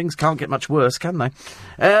 Things can't get much worse, can they?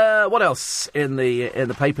 What else in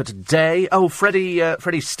the paper today? Oh,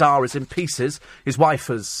 Freddie Starr is in pieces. His wife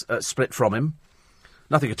has split from him.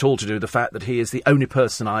 Nothing at all to do with the fact that he is the only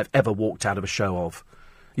person I've ever walked out of a show of.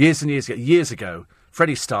 Years ago,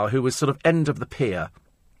 Freddie Starr, who was sort of end of the pier,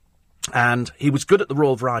 and he was good at the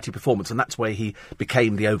Royal Variety performance, and that's where he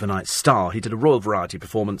became the overnight star. He did a Royal Variety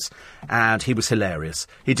performance, and he was hilarious.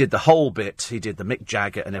 He did the whole bit, he did the Mick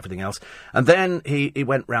Jagger and everything else, and then he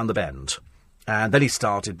went round the bend. And then he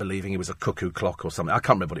started believing he was a cuckoo clock or something. I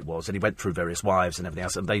can't remember what it was. And he went through various wives and everything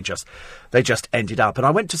else, and they just ended up. And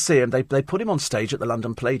I went to see him. They put him on stage at the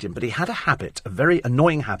London Palladium, but he had a very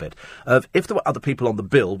annoying habit of, if there were other people on the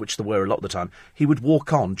bill, which there were a lot of the time, he would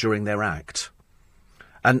walk on during their act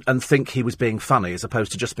and think he was being funny as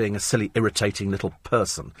opposed to just being a silly, irritating little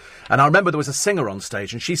person. And I remember there was a singer on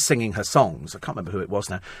stage, and she's singing her songs. I can't remember who it was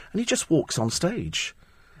now. And he just walks on stage.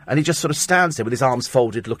 And he just sort of stands there with his arms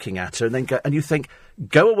folded looking at her, and you think,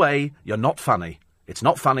 go away, you're not funny. It's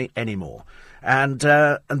not funny anymore. And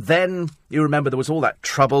then you remember there was all that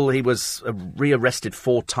trouble. He was rearrested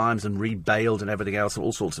 4 times and re-bailed and everything else,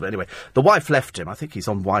 all sorts of... Anyway, the wife left him. I think he's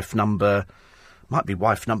on wife number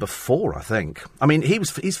 4, I think. I mean,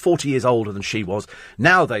 he's 40 years older than she was.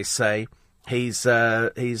 Now they say... He's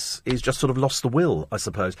just sort of lost the will, I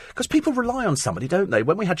suppose. Because people rely on somebody, don't they?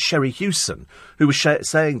 When we had Sherry Hewson, who was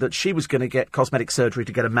saying that she was going to get cosmetic surgery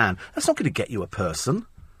to get a man, that's not going to get you a person.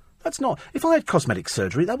 That's not... If I had cosmetic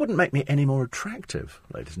surgery, that wouldn't make me any more attractive,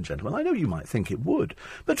 ladies and gentlemen. I know you might think it would,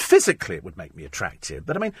 but physically it would make me attractive.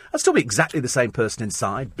 But, I mean, I'd still be exactly the same person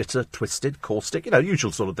inside, bitter, twisted, caustic,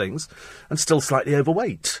 usual sort of things, and still slightly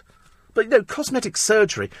overweight. But, cosmetic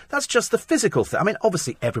surgery, that's just the physical thing. I mean,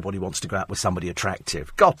 obviously everybody wants to go out with somebody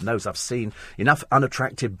attractive. God knows I've seen enough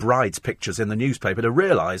unattractive brides pictures in the newspaper to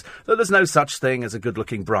realise that there's no such thing as a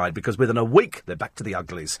good-looking bride, because within a week they're back to the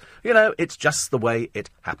uglies. It's just the way it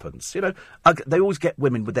happens. They always get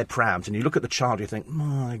women with their prams, and you look at the child, you think,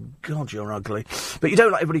 my God, you're ugly. But you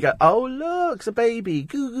don't like everybody go, oh, look, it's a baby,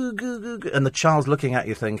 goo, goo, goo, goo, goo. And the child's looking at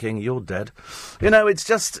you thinking, you're dead. It's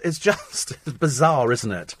just bizarre,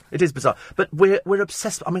 isn't it? It is bizarre. But we're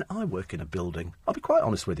obsessed. I mean, I work in a building. I'll be quite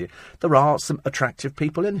honest with you. There are some attractive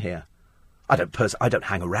people in here. I don't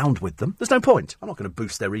hang around with them. There's no point. I'm not going to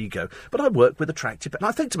boost their ego. But I work with attractive... And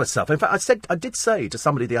I think to myself... In fact, I did say to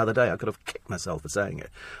somebody the other day, I could have kicked myself for saying it.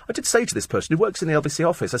 I did say to this person who works in the LBC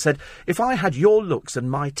office, I said, if I had your looks and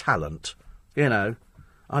my talent,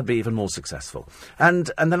 I'd be even more successful.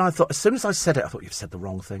 And then I thought, as soon as I said it, I thought, you've said the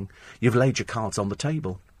wrong thing. You've laid your cards on the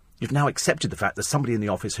table. You've now accepted the fact there's somebody in the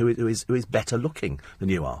office who is better looking than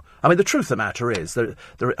you are. I mean, the truth of the matter is, and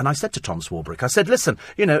I said to Tom Swarbrick, I said, listen,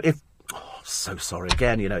 if... Oh, so sorry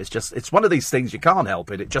again, it's one of these things you can't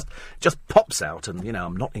help it. It just pops out, and,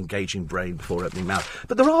 I'm not engaging brain before opening mouth.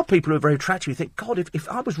 But there are people who are very attractive. You think, God, if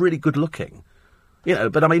I was really good looking,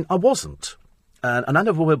 but I mean, I wasn't. And I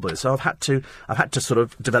never will be, so I've had to sort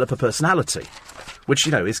of develop a personality, which,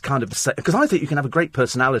 is kind of the same. Because I think you can have a great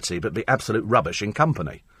personality but be absolute rubbish in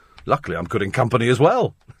company. Luckily, I'm good in company as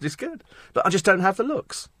well. It's good. But I just don't have the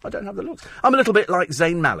looks. I'm a little bit like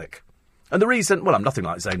Zayn Malik. And the reason... Well, I'm nothing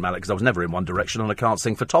like Zayn Malik because I was never in One Direction and I can't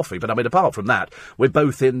sing for toffee. But, I mean, apart from that, we're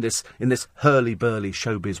both in this hurly-burly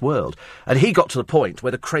showbiz world. And he got to the point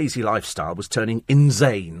where the crazy lifestyle was turning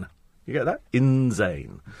insane. You get that?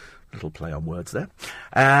 Insane. Little play on words there.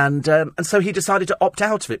 And so he decided to opt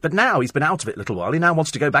out of it. But now he's been out of it a little while. He now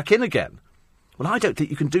wants to go back in again. Well, I don't think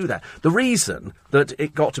you can do that. The reason that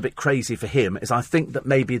it got a bit crazy for him is I think that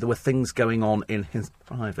maybe there were things going on in his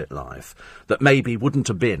private life that maybe wouldn't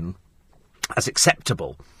have been as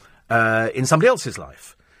acceptable in somebody else's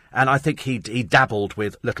life. And I think he dabbled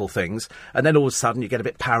with little things. And then all of a sudden you get a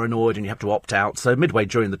bit paranoid and you have to opt out. So midway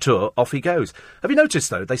during the tour, off he goes. Have you noticed,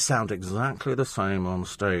 though, they sound exactly the same on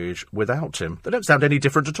stage without him? They don't sound any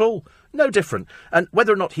different at all. No different. And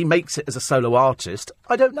whether or not he makes it as a solo artist,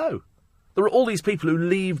 I don't know. There are all these people who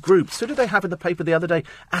leave groups. Who did they have in the paper the other day?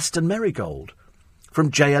 Aston Marigold from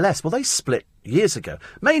JLS. Well, they split years ago,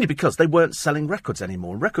 mainly because they weren't selling records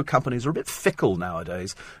anymore. Record companies are a bit fickle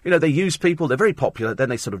nowadays. You know, they use people, they're very popular, then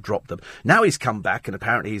they sort of drop them. Now he's come back and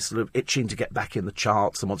apparently he's sort of itching to get back in the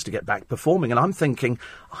charts and wants to get back performing. And I'm thinking,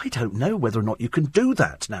 I don't know whether or not you can do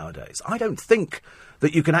that nowadays. I don't think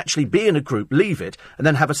that you can actually be in a group, leave it, and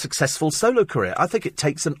then have a successful solo career. I think it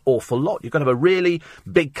takes an awful lot. You've got to have a really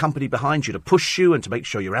big company behind you to push you and to make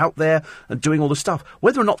sure you're out there and doing all the stuff.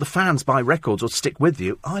 Whether or not the fans buy records or stick with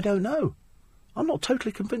you, I don't know. I'm not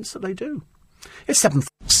totally convinced that they do. It's 7...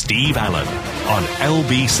 Steve Allen on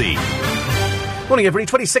LBC. Morning, everybody.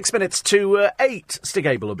 26 minutes to 8. Stig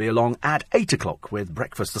Abel will be along at 8 o'clock with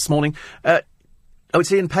breakfast this morning.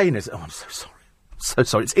 It's Ian Payne, is it? Oh, I'm so sorry. So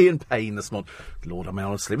sorry, it's Ian Payne this morning. Lord, I mean,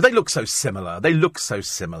 honestly, but they look so similar.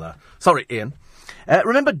 Sorry, Ian.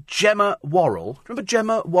 Remember Gemma Worrell?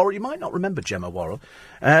 You might not remember Gemma Worrell.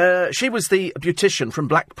 She was the beautician from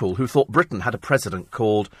Blackpool who thought Britain had a president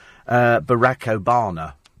called Barack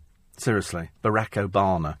Obama. Seriously, Barack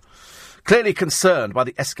Obama. Clearly concerned by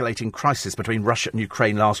the escalating crisis between Russia and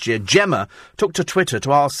Ukraine last year, Gemma took to Twitter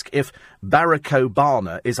to ask if Barack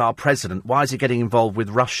Obama is our president. Why is he getting involved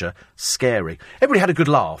with Russia? Scary. Everybody had a good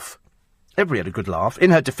laugh.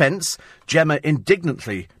 In her defence, Gemma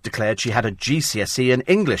indignantly declared she had a GCSE in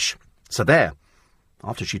English. So there.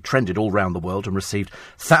 After she trended all round the world and received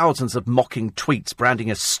thousands of mocking tweets branding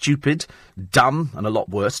her stupid, dumb and a lot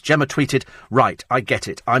worse, Gemma tweeted, "Right, I get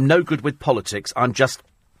it. I'm no good with politics. I'm just..."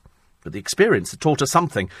 But the experience had taught her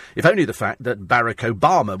something, if only the fact that Barack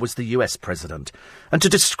Obama was the US president. And to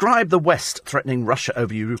describe the West threatening Russia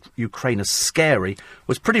over Ukraine as scary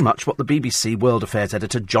was pretty much what the BBC World Affairs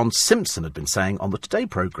editor John Simpson had been saying on the Today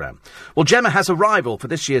programme. Well, Gemma has a rival for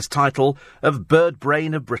this year's title of Bird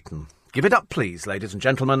Brain of Britain. Give it up, please, ladies and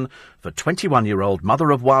gentlemen, for 21-year-old mother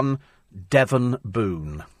of one, Devon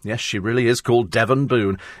Boone. Yes, she really is called Devon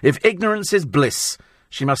Boone. If ignorance is bliss,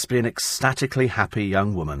 she must be an ecstatically happy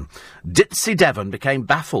young woman. Ditzy Devon became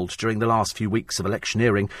baffled during the last few weeks of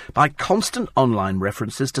electioneering by constant online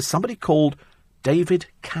references to somebody called David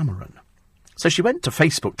Cameron. So she went to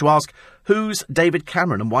Facebook to ask, who's David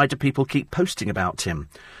Cameron and why do people keep posting about him?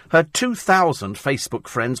 Her 2,000 Facebook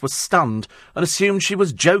friends were stunned and assumed she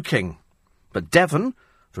was joking. But Devon,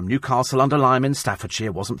 from Newcastle-under-Lyme in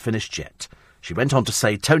Staffordshire, wasn't finished yet. She went on to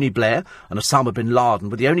say Tony Blair and Osama bin Laden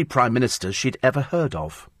were the only prime ministers she'd ever heard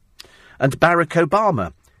of. And Barack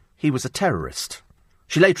Obama, he was a terrorist.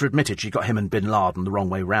 She later admitted she got him and bin Laden the wrong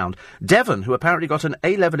way round. Devon, who apparently got an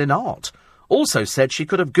A-level in art, also said she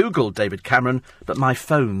could have Googled David Cameron, but my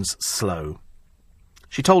phone's slow.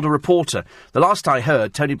 She told a reporter, "The last I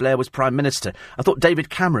heard, Tony Blair was Prime Minister. I thought David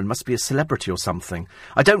Cameron must be a celebrity or something.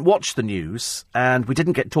 I don't watch the news, and we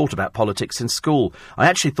didn't get taught about politics in school. I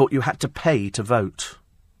actually thought you had to pay to vote."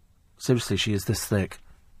 Seriously, she is this thick.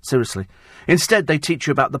 Seriously. Instead, they teach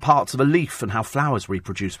you about the parts of a leaf and how flowers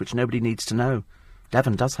reproduce, which nobody needs to know.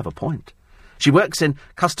 Devon does have a point. She works in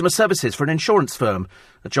customer services for an insurance firm,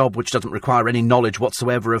 a job which doesn't require any knowledge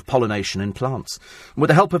whatsoever of pollination in plants. And with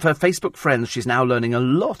the help of her Facebook friends, she's now learning a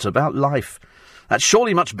lot about life. That's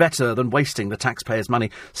surely much better than wasting the taxpayers'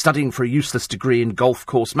 money studying for a useless degree in golf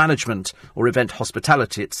course management or event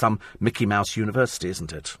hospitality at some Mickey Mouse university,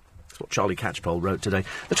 isn't it? That's what Charlie Catchpole wrote today.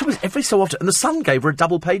 The trouble is, every so often, and the Sun gave her a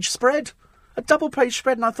double-page spread. A double-page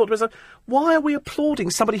spread, and I thought to myself, why are we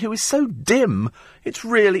applauding somebody who is so dim? It's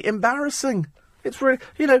really embarrassing. It's really,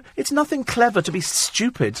 it's nothing clever to be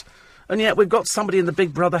stupid. And yet we've got somebody in the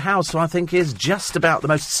Big Brother house who I think is just about the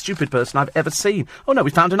most stupid person I've ever seen. Oh, no,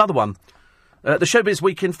 we found another one. The Showbiz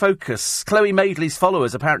Week in Focus. Chloe Madeley's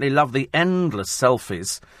followers apparently love the endless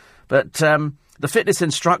selfies. But the fitness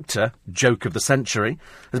instructor, joke of the century,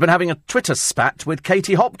 has been having a Twitter spat with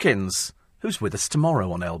Katie Hopkins, who's with us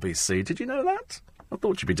tomorrow on LBC. Did you know that? I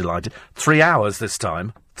thought you'd be delighted. 3 hours this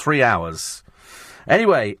time. 3 hours.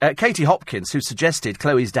 Anyway, Katie Hopkins, who suggested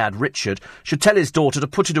Chloe's dad, Richard, should tell his daughter to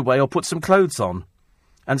put it away or put some clothes on.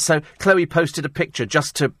 And so Chloe posted a picture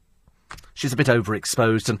just to... She's a bit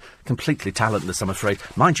overexposed and completely talentless, I'm afraid.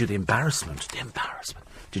 Mind you, the embarrassment.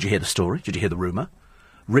 Did you hear the story? Did you hear the rumour?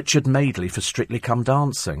 Richard Madeley for Strictly Come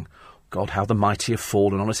Dancing. God, how the mighty have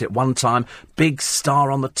fallen, honestly. At one time, big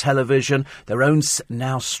star on the television, their own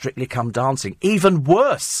now Strictly Come Dancing. Even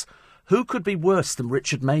worse! Who could be worse than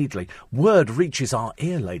Richard Madeley? Word reaches our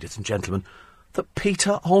ear, ladies and gentlemen. that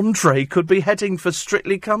Peter Andre could be heading for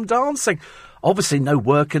Strictly Come Dancing. Obviously no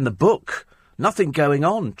work in the book. Nothing going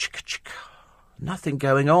on. Nothing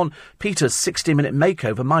going on. Peter's 60-minute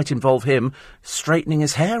makeover might involve him straightening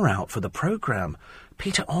his hair out for the programme.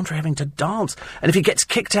 Peter Andre having to dance. And if he gets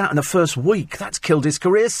kicked out in the first week, that's killed his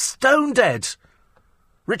career stone dead.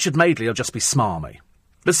 Richard Madeley will just be smarmy.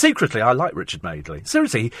 But secretly, I like Richard Madeley.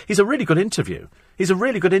 Seriously, he's a really good interview. It's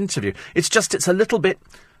a little bit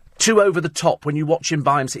too over the top when you watch him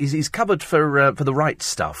by himself. He's covered for the Right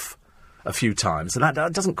Stuff a few times, and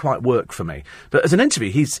that doesn't quite work for me. But as an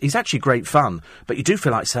interview, he's actually great fun. But you do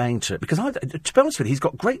feel like saying to it, because to be honest with you, he's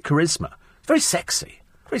got great charisma. Very sexy.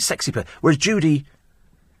 Whereas Judy...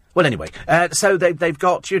 Well, anyway, so they've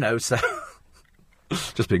got, so...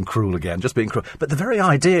 Just being cruel again, But the very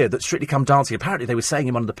idea that Strictly Come Dancing, apparently they were saying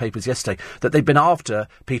in one of the papers yesterday that they've been after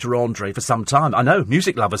Peter Andre for some time. I know,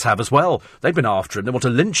 music lovers have as well. They've been after him, they want to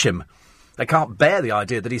lynch him. They can't bear the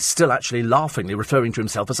idea that he's still actually laughingly referring to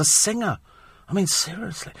himself as a singer. I mean,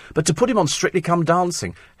 seriously. But to put him on Strictly Come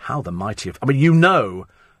Dancing, how the mighty have... I mean, you know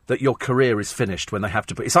that your career is finished when they have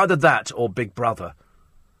to put... It's either that or Big Brother.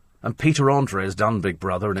 And Peter Andre has done Big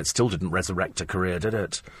Brother, and it still didn't resurrect a career, did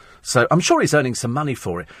it? So I'm sure he's earning some money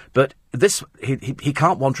for it. But this, he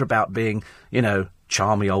can't wander about being,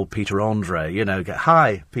 charmy old Peter Andre.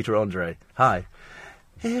 Hi, Peter Andre. Hi.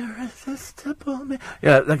 Irresistible me.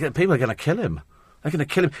 Yeah, people are going to kill him. They're going to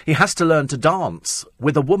kill him. He has to learn to dance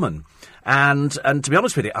with a woman. And to be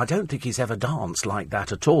honest with you, I don't think he's ever danced like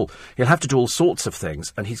that at all. He'll have to do all sorts of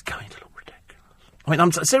things, and he's going to look ridiculous. I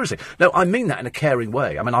mean, seriously. No, I mean that in a caring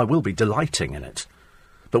way. I mean, I will be delighting in it.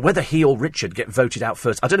 But whether he or Richard get voted out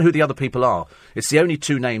first, I don't know who the other people are. It's the only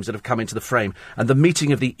two names that have come into the frame. And the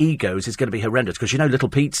meeting of the egos is going to be horrendous, because, little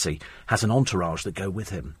Petesy has an entourage that go with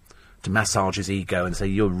him to massage his ego and say,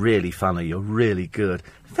 you're really funny, you're really good.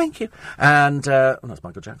 Thank you. And, that's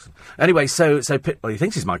Michael Jackson. Anyway, so he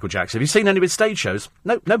thinks he's Michael Jackson. Have you seen any of his stage shows?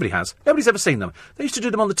 No, nobody has. Nobody's ever seen them. They used to do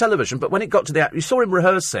them on the television, but when it got to the... You saw him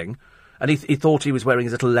rehearsing, and he thought he was wearing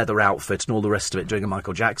his little leather outfit and all the rest of it, doing a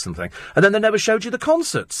Michael Jackson thing. And then they never showed you the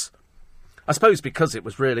concerts. I suppose because it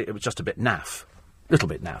was just a bit naff. Little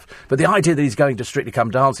bit naff. But the idea that he's going to Strictly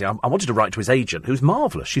Come Dancing, I wanted to write to his agent, who's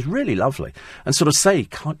marvellous, she's really lovely, and sort of say,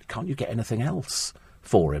 can't you get anything else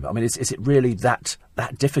for him? I mean, is it really that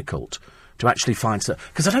difficult to actually find...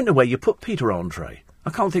 Because I don't know where you put Peter Andre.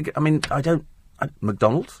 I can't think... I mean,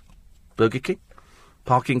 McDonald's? Burger King?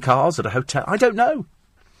 Parking cars at a hotel? I don't know.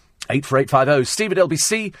 84850,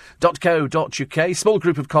 steve@lbc.co.uk. Small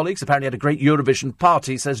group of colleagues apparently had a great Eurovision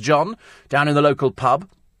party, says John, down in the local pub,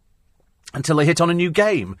 until they hit on a new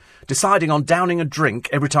game, deciding on downing a drink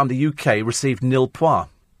every time the UK received nil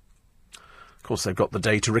points. Of course, they've got the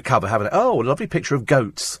day to recover, haven't they? Oh, a lovely picture of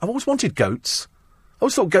goats. I've always wanted goats. I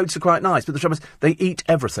always thought goats are quite nice, but the trouble is, they eat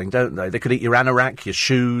everything, don't they? They could eat your anorak, your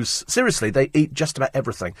shoes. Seriously, they eat just about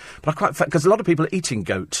everything. But because a lot of people are eating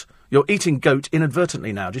goat. You're eating goat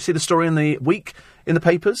inadvertently now. Do you see the story in the week in the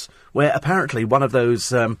papers? Where apparently one of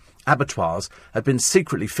those abattoirs had been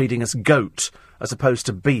secretly feeding us goat as opposed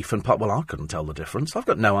to beef and well, I couldn't tell the difference. I've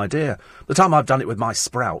got no idea. The time I've done it with my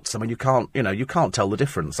sprouts, I mean, you can't tell the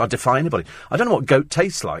difference. I defy anybody. I don't know what goat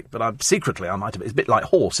tastes like, but I might have. It's a bit like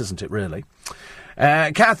horse, isn't it, really?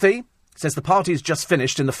 Kathy says the party's just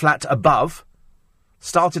finished in the flat above.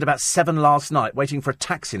 Started about 7 last night, waiting for a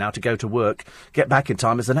taxi now to go to work. Get back in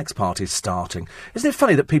time as the next party's starting. Isn't it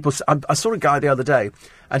funny that people... I saw a guy the other day,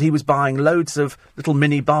 and he was buying loads of little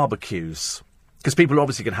mini barbecues. Because people are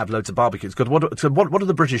obviously going to have loads of barbecues. Because what do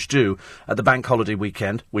the British do at the bank holiday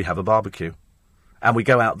weekend? We have a barbecue. And we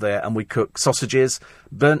go out there and we cook sausages,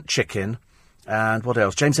 burnt chicken, and what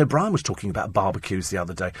else? James O'Brien was talking about barbecues the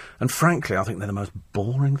other day. And frankly, I think they're the most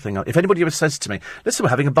boring thing. If anybody ever says to me, listen, we're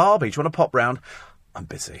having a barbie, do you want to pop round? I'm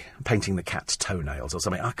busy. I'm painting the cat's toenails or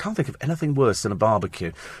something. I can't think of anything worse than a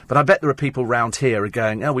barbecue. But I bet there are people round here who are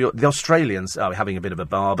going, the Australians are having a bit of a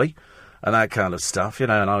barbie and that kind of stuff,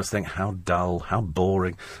 And I was thinking, how dull, how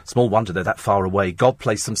boring. Small wonder they're that far away. God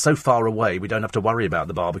placed them so far away we don't have to worry about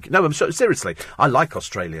the barbecue. No, I'm sure, seriously, I like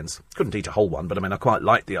Australians. Couldn't eat a whole one, but I quite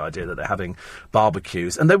like the idea that they're having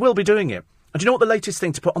barbecues. And they will be doing it. And do you know what the latest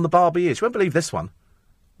thing to put on the barbie is? You won't believe this one.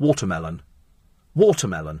 Watermelon.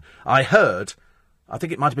 Watermelon. I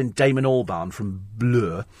think it might have been Damon Albarn from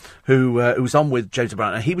Blur, who was on with James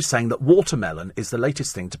O'Brien, and he was saying that watermelon is the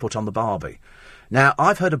latest thing to put on the Barbie. Now,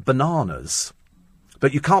 I've heard of bananas,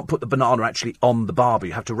 but you can't put the banana actually on the Barbie.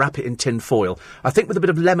 You have to wrap it in tin foil. I think with a bit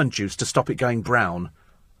of lemon juice to stop it going brown.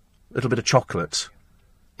 A little bit of chocolate.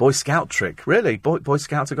 Boy Scout trick. Really? Boy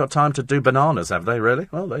Scouts have got time to do bananas, have they, really?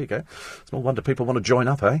 Well, there you go. It's no wonder people want to join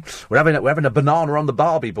up, eh? We're having a banana on the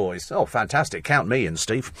Barbie, boys. Oh, fantastic. Count me in,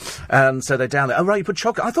 Steve. And so they're down there. Oh, right, you put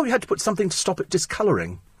chocolate. I thought you had to put something to stop it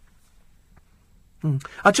discolouring.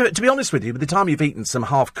 To be honest with you, by the time you've eaten some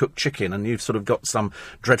half-cooked chicken and you've sort of got some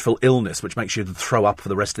dreadful illness which makes you throw up for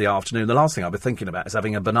the rest of the afternoon, the last thing I'll be thinking about is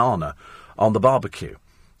having a banana on the barbecue.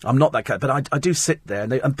 I'm not that kind, but I do sit there,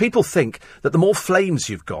 and people think that the more flames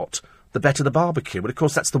you've got, the better the barbecue. But of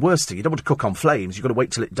course, that's the worst thing. You don't want to cook on flames. You've got to wait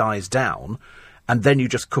till it dies down, and then you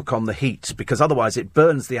just cook on the heat, because otherwise it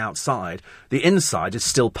burns the outside. The inside is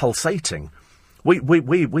still pulsating.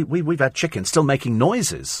 We've had chicken still making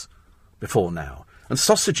noises before now. And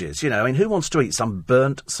sausages, I mean, who wants to eat some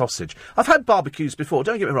burnt sausage? I've had barbecues before,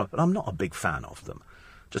 don't get me wrong, but I'm not a big fan of them.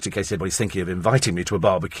 Just in case anybody's thinking of inviting me to a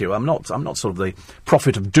barbecue, I'm not sort of the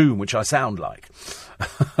prophet of doom, which I sound like.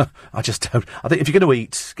 I just don't. I think if you're going to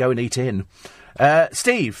eat, go and eat in.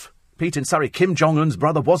 Steve, Pete in Surrey, Kim Jong-un's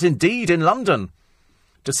brother was indeed in London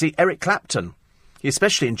to see Eric Clapton. He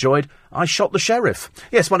especially enjoyed I Shot the Sheriff.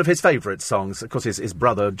 Yes, one of his favourite songs. Of course, his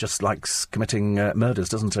brother just likes committing murders,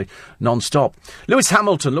 doesn't he? Non-stop. Lewis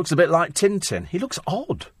Hamilton looks a bit like Tintin. He looks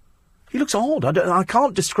odd. I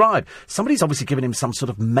can't describe. Somebody's obviously given him some sort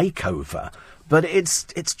of makeover, but it's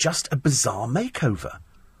just a bizarre makeover.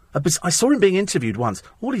 I saw him being interviewed once.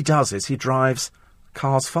 All he does is he drives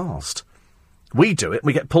cars fast. We do it and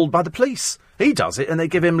we get pulled by the police. He does it and they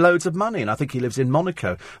give him loads of money, and I think he lives in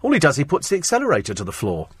Monaco. All he does, he puts the accelerator to the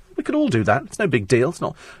floor. We could all do that. It's no big deal. It's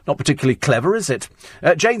not particularly clever, is it?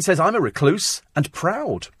 Jane says, I'm a recluse and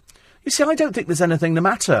proud. You see, I don't think there's anything the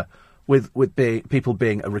matter with people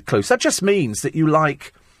being a recluse. That just means that you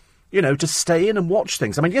like, to stay in and watch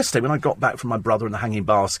things. I mean, yesterday when I got back from my brother and the hanging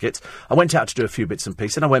baskets, I went out to do a few bits and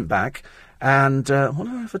pieces, and I went back, and what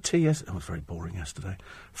did I have for tea yesterday? It was very boring yesterday.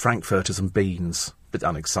 Frankfurters and beans. Bit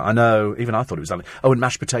unexciting. I know, even I thought it was and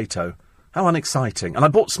mashed potato. How unexciting. And I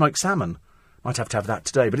bought smoked salmon. Might have to have that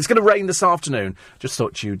today. But it's going to rain this afternoon. Just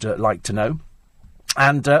thought you'd like to know.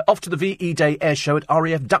 And off to the VE Day air show at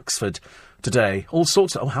RAF Duxford today. All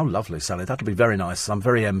sorts of... Oh, how lovely, Sally. That'll be very nice. I'm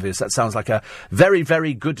very envious. That sounds like a very,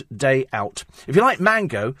 very good day out. If you like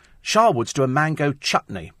mango, Sharwoods do a mango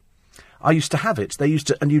chutney. I used to have it.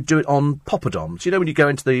 And you do it on poppadoms. When you go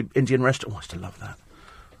into the Indian restaurant... Oh, I used to love that.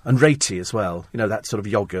 And Rati as well. That sort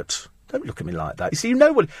of yoghurt. Don't look at me like that. You see, you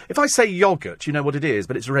know what... If I say yoghurt, you know what it is,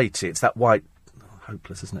 but it's Rati. It's that white...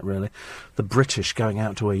 Hopeless, isn't it, really? The British going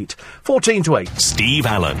out to eat. 14 to 8. Steve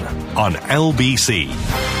Allen on LBC.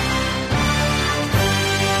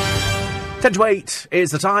 10 to 8 is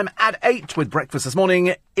the time. At 8 with breakfast this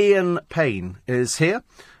morning, Ian Payne is here.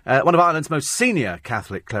 One of Ireland's most senior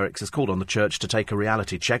Catholic clerics has called on the Church to take a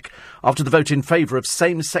reality check after the vote in favour of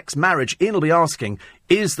same-sex marriage. Ian will be asking,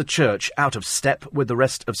 is the Church out of step with the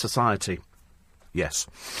rest of society? Yes.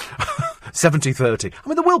 70-30. I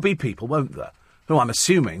mean, there will be people, won't there, who I'm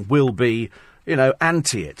assuming will be,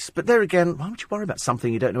 anti it. But there again, why would you worry about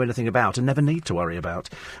something you don't know anything about and never need to worry about?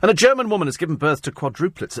 And a German woman has given birth to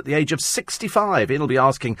quadruplets at the age of 65. Ian will be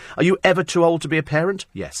asking, are you ever too old to be a parent?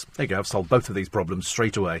 Yes. There you go, I've solved both of these problems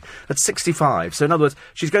straight away. At 65. So in other words,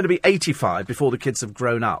 she's going to be 85 before the kids have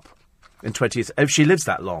grown up in 20 years. If she lives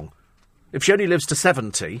that long. If she only lives to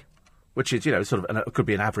 70... which is, sort of, it could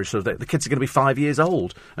be an average, sort of, the kids are going to be 5 years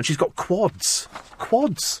old. And she's got quads.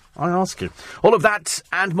 Quads, I ask you. All of that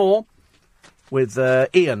and more with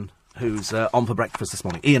Ian, who's on for breakfast this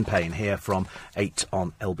morning. Ian Payne here from 8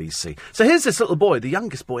 on LBC. So here's this little boy, the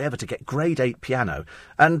youngest boy ever to get grade 8 piano.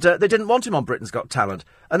 And they didn't want him on Britain's Got Talent.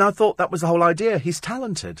 And I thought that was the whole idea. He's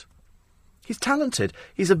talented. He's talented.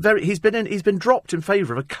 He's been dropped in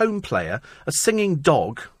favour of a comb player, a singing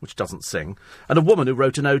dog, which doesn't sing, and a woman who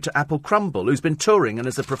wrote an ode to Apple Crumble, who's been touring and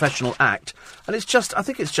is a professional act. And I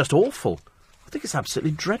think it's just awful. I think it's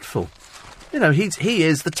absolutely dreadful. He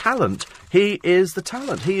is the talent. He is the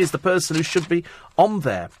talent. He is the person who should be on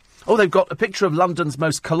there. Oh, they've got a picture of London's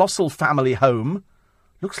most colossal family home.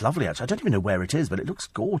 Looks lovely, actually. I don't even know where it is, but it looks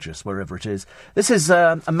gorgeous wherever it is. This is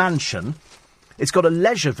a mansion. It's got a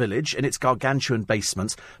leisure village in its gargantuan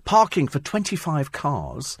basements, parking for 25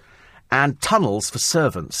 cars, and tunnels for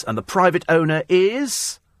servants. And the private owner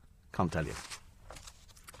is... Can't tell you.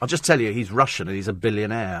 I'll just tell you, he's Russian and he's a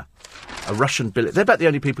billionaire. A Russian billionaire. They're about the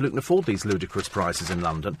only people who can afford these ludicrous prices in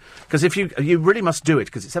London. Because if you really must do it,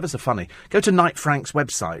 because it's ever so funny. Go to Knight Frank's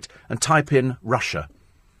website and type in Russia.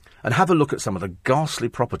 And have a look at some of the ghastly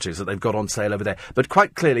properties that they've got on sale over there. But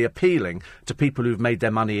quite clearly appealing to people who've made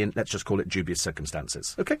their money in, let's just call it, dubious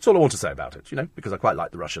circumstances. OK? That's all I want to say about it, because I quite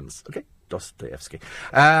like the Russians. OK? Dostoevsky.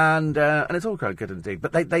 And it's all quite good indeed.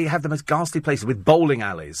 But they have the most ghastly places with bowling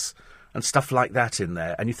alleys and stuff like that in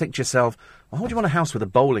there. And you think to yourself, well, why would you want a house with a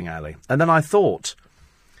bowling alley? And then I thought,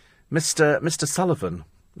 Mr. Sullivan,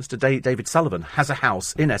 David Sullivan, has a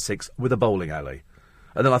house in Essex with a bowling alley.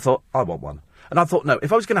 And then I thought, I want one. And I thought, no,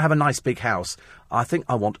 if I was going to have a nice big house, I think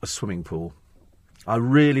I want a swimming pool. I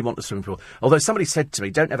really want a swimming pool. Although somebody said to me,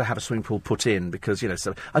 don't ever have a swimming pool put in because,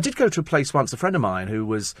 so I did go to a place once, a friend of mine who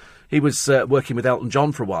was working with Elton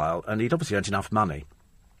John for a while, and he'd obviously earned enough money.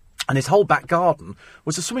 And his whole back garden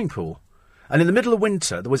was a swimming pool. And in the middle of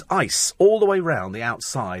winter, there was ice all the way round the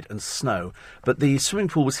outside and snow, but the swimming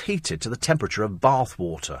pool was heated to the temperature of bath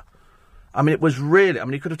water. I mean, it was really... I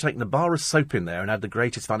mean, you could have taken a bar of soap in there and had the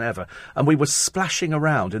greatest fun ever. And we were splashing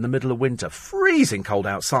around in the middle of winter, freezing cold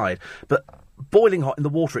outside, but boiling hot in the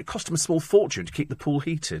water. It cost him a small fortune to keep the pool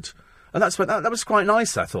heated. And that was quite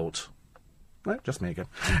nice, I thought. No, just me again.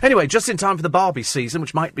 Anyway, just in time for the Barbie season,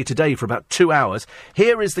 which might be today for about 2 hours,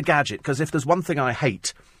 here is the gadget, because if there's one thing I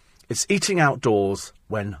hate, it's eating outdoors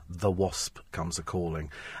when the wasp comes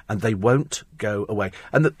a-calling. And they won't go away.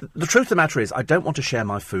 And the truth of the matter is, I don't want to share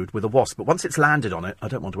my food with a wasp, but once it's landed on it, I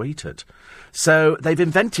don't want to eat it. So they've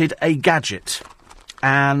invented a gadget,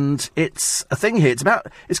 and it's a thing here.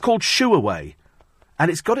 It's called Shoo Away,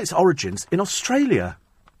 and it's got its origins in Australia.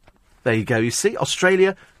 There you go, you see,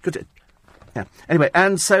 Australia. Good. Yeah. Anyway,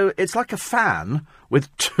 and so it's like a fan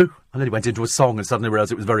with two... I nearly went into a song and suddenly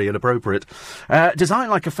realised it was very inappropriate. Designed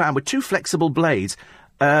like a fan with two flexible blades,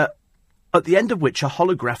 at the end of which are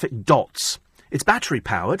holographic dots. It's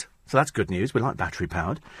battery-powered, so that's good news. We like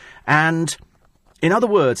battery-powered. And, in other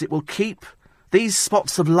words, it will keep these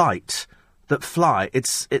spots of light that fly.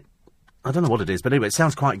 I don't know what it is, but anyway, it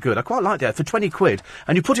sounds quite good. I quite like that. For 20 quid,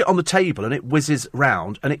 and you put it on the table and it whizzes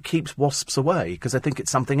round and it keeps wasps away because they think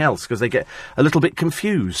it's something else, because they get a little bit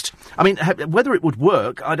confused. I mean, whether it would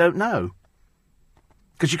work, I don't know.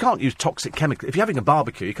 Because you can't use toxic chemicals. If you're having a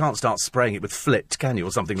barbecue, you can't start spraying it with flit, can you,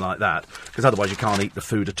 or something like that? Because otherwise you can't eat the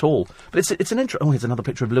food at all. But it's an interesting... Oh, here's another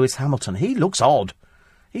picture of Lewis Hamilton. He looks odd.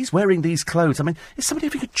 He's wearing these clothes. I mean, is somebody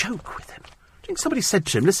having a joke with him? I think somebody said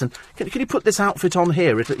to him, listen, can you put this outfit on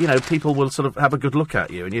here? People will sort of have a good look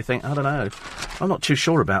at you. And you think, I don't know. I'm not too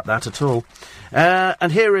sure about that at all.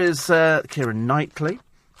 And here is Keira Knightley.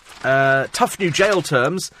 Tough new jail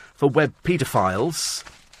terms for web paedophiles.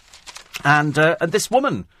 And this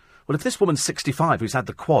woman. Well, if this woman's 65, who's had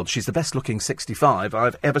the quad, she's the best-looking 65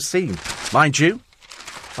 I've ever seen. Mind you,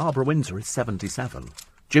 Barbara Windsor is 77.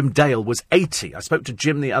 Jim Dale was 80. I spoke to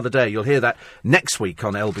Jim the other day. You'll hear that next week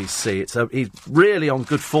on LBC. He's really on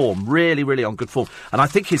good form. Really, really on good form. And I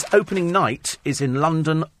think his opening night is in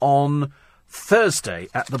London on Thursday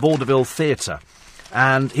at the Vaudeville Theatre.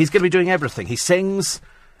 And he's going to be doing everything. He sings,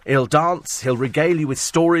 he'll dance, he'll regale you with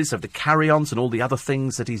stories of the carry-ons and all the other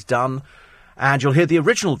things that he's done. And you'll hear the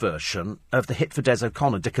original version of the hit for Des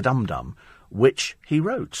O'Connor, Dick-a-Dum-Dum, which he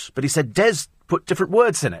wrote. But he said Des put different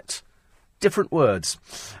words in it. Different words.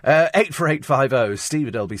 84850,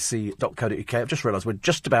 steve@lbc.co.uk. I've just realised we're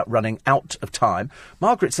just about running out of time.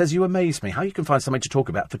 Margaret says you amaze me. How you can find something to talk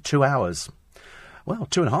about for 2 hours. Well,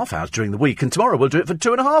 2.5 hours during the week, and tomorrow we'll do it for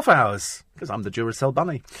 2.5 hours, because I'm the Duracell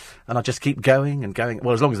bunny. And I just keep going and going,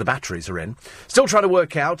 well, as long as the batteries are in. Still trying to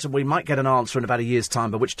work out, and we might get an answer in about a year's time,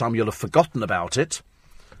 by which time you'll have forgotten about it.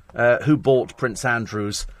 Who bought Prince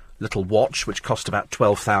Andrew's little watch, which cost about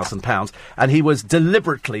 £12,000, and he was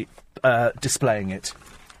deliberately displaying it.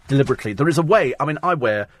 Deliberately. There is a way, I mean, I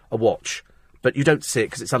wear a watch, but you don't see it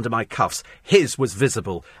because it's under my cuffs. His was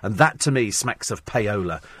visible, and that to me smacks of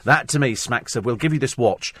payola. That to me smacks of, we'll give you this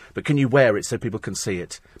watch, but can you wear it so people can see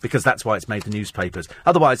it? Because that's why it's made the newspapers.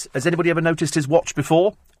 Otherwise, has anybody ever noticed his watch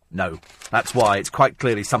before? No. That's why. It's quite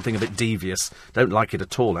clearly something a bit devious. Don't like it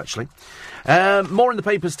at all, actually. More in the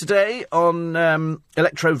papers today on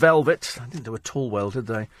Electro Velvet. I didn't do at all well, did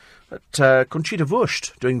they? But Conchita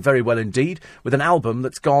Wurst doing very well indeed, with an album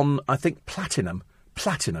that's gone, I think, platinum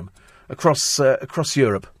across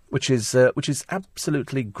Europe, which is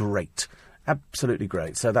absolutely great, absolutely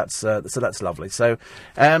great. So that's lovely. So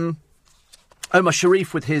Omar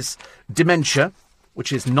Sharif with his dementia,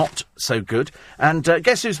 which is not so good, and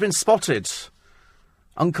guess who's been spotted?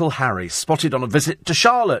 Uncle Harry, spotted on a visit to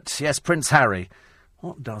Charlotte. Yes, Prince Harry.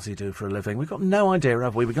 What does he do for a living? We've got no idea,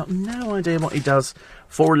 have we? We've got no idea what he does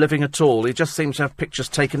for a living at all. He just seems to have pictures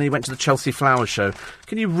taken. He went to the Chelsea Flower Show.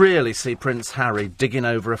 Can you really see Prince Harry digging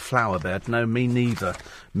over a flower bed? No, me neither.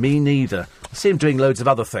 Me neither. I see him doing loads of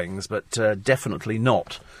other things, but definitely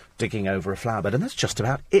not digging over a flower bed, and that's just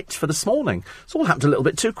about it for this morning. It's all happened a little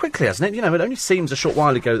bit too quickly, hasn't it? You know, it only seems a short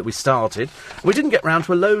while ago that we started. We didn't get round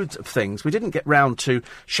to a load of things. We didn't get round to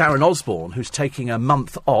Sharon Osbourne, who's taking a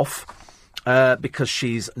month off because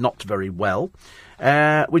she's not very well.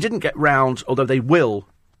 We didn't get round, although they will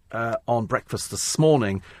on breakfast this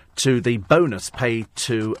morning, to the bonus paid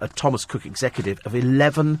to a Thomas Cook executive of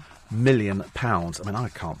 £11 million. I mean, I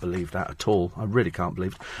can't believe that at all. I really can't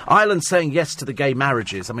believe it. Ireland saying yes to the gay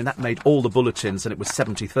marriages. I mean, that made all the bulletins, and it was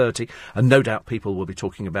 70-30, and no doubt people will be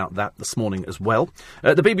talking about that this morning as well.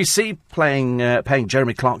 The BBC paying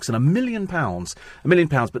Jeremy Clarkson £1 million. £1 million,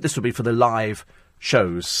 but this would be for the live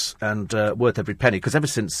shows, and worth every penny, because ever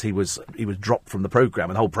since he was dropped from the programme,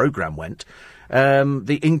 and the whole programme went,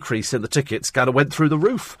 the increase in the tickets kind of went through the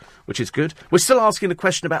roof, which is good. We're still asking the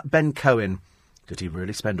question about Ben Cohen. Did he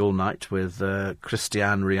really spend all night with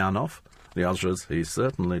Christiane Rianoff? The answer is he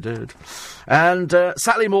certainly did. And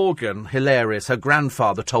Sally Morgan, hilarious. Her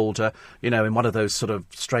grandfather told her, you know, in one of those sort of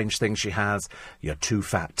strange things she has, "You're too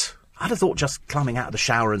fat." I'd have thought just climbing out of the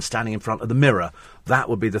shower and standing in front of the mirror, that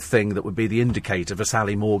would be the thing that would be the indicator for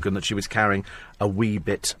Sally Morgan that she was carrying a wee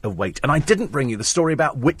bit of weight. And I didn't bring you the story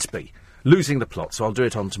about Whitby losing the plot, so I'll do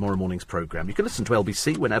it on tomorrow morning's programme. You can listen to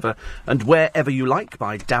LBC whenever and wherever you like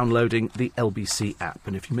by downloading the LBC app.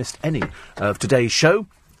 And if you missed any of today's show,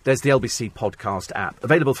 there's the LBC podcast app,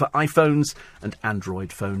 available for iPhones and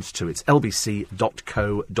Android phones too. It's lbc.co.uk.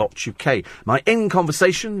 My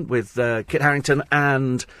in-conversation with Kit Harington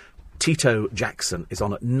and Tito Jackson is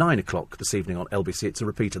on at 9 o'clock this evening on LBC. It's a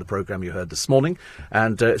repeat of the programme you heard this morning,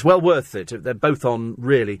 and it's well worth it. They're both on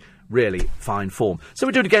really, really fine form. So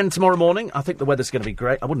we do it again tomorrow morning. I think the weather's going to be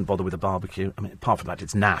great. I wouldn't bother with a barbecue. I mean, apart from that,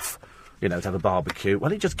 it's naff, you know, to have a barbecue. Why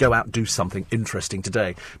don't you just go out and do something interesting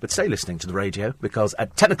today? But stay listening to the radio, because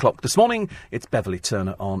at 10 o'clock this morning, it's Beverly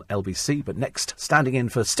Turner on LBC. But next, standing in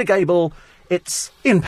for Stig Abel, it's Ian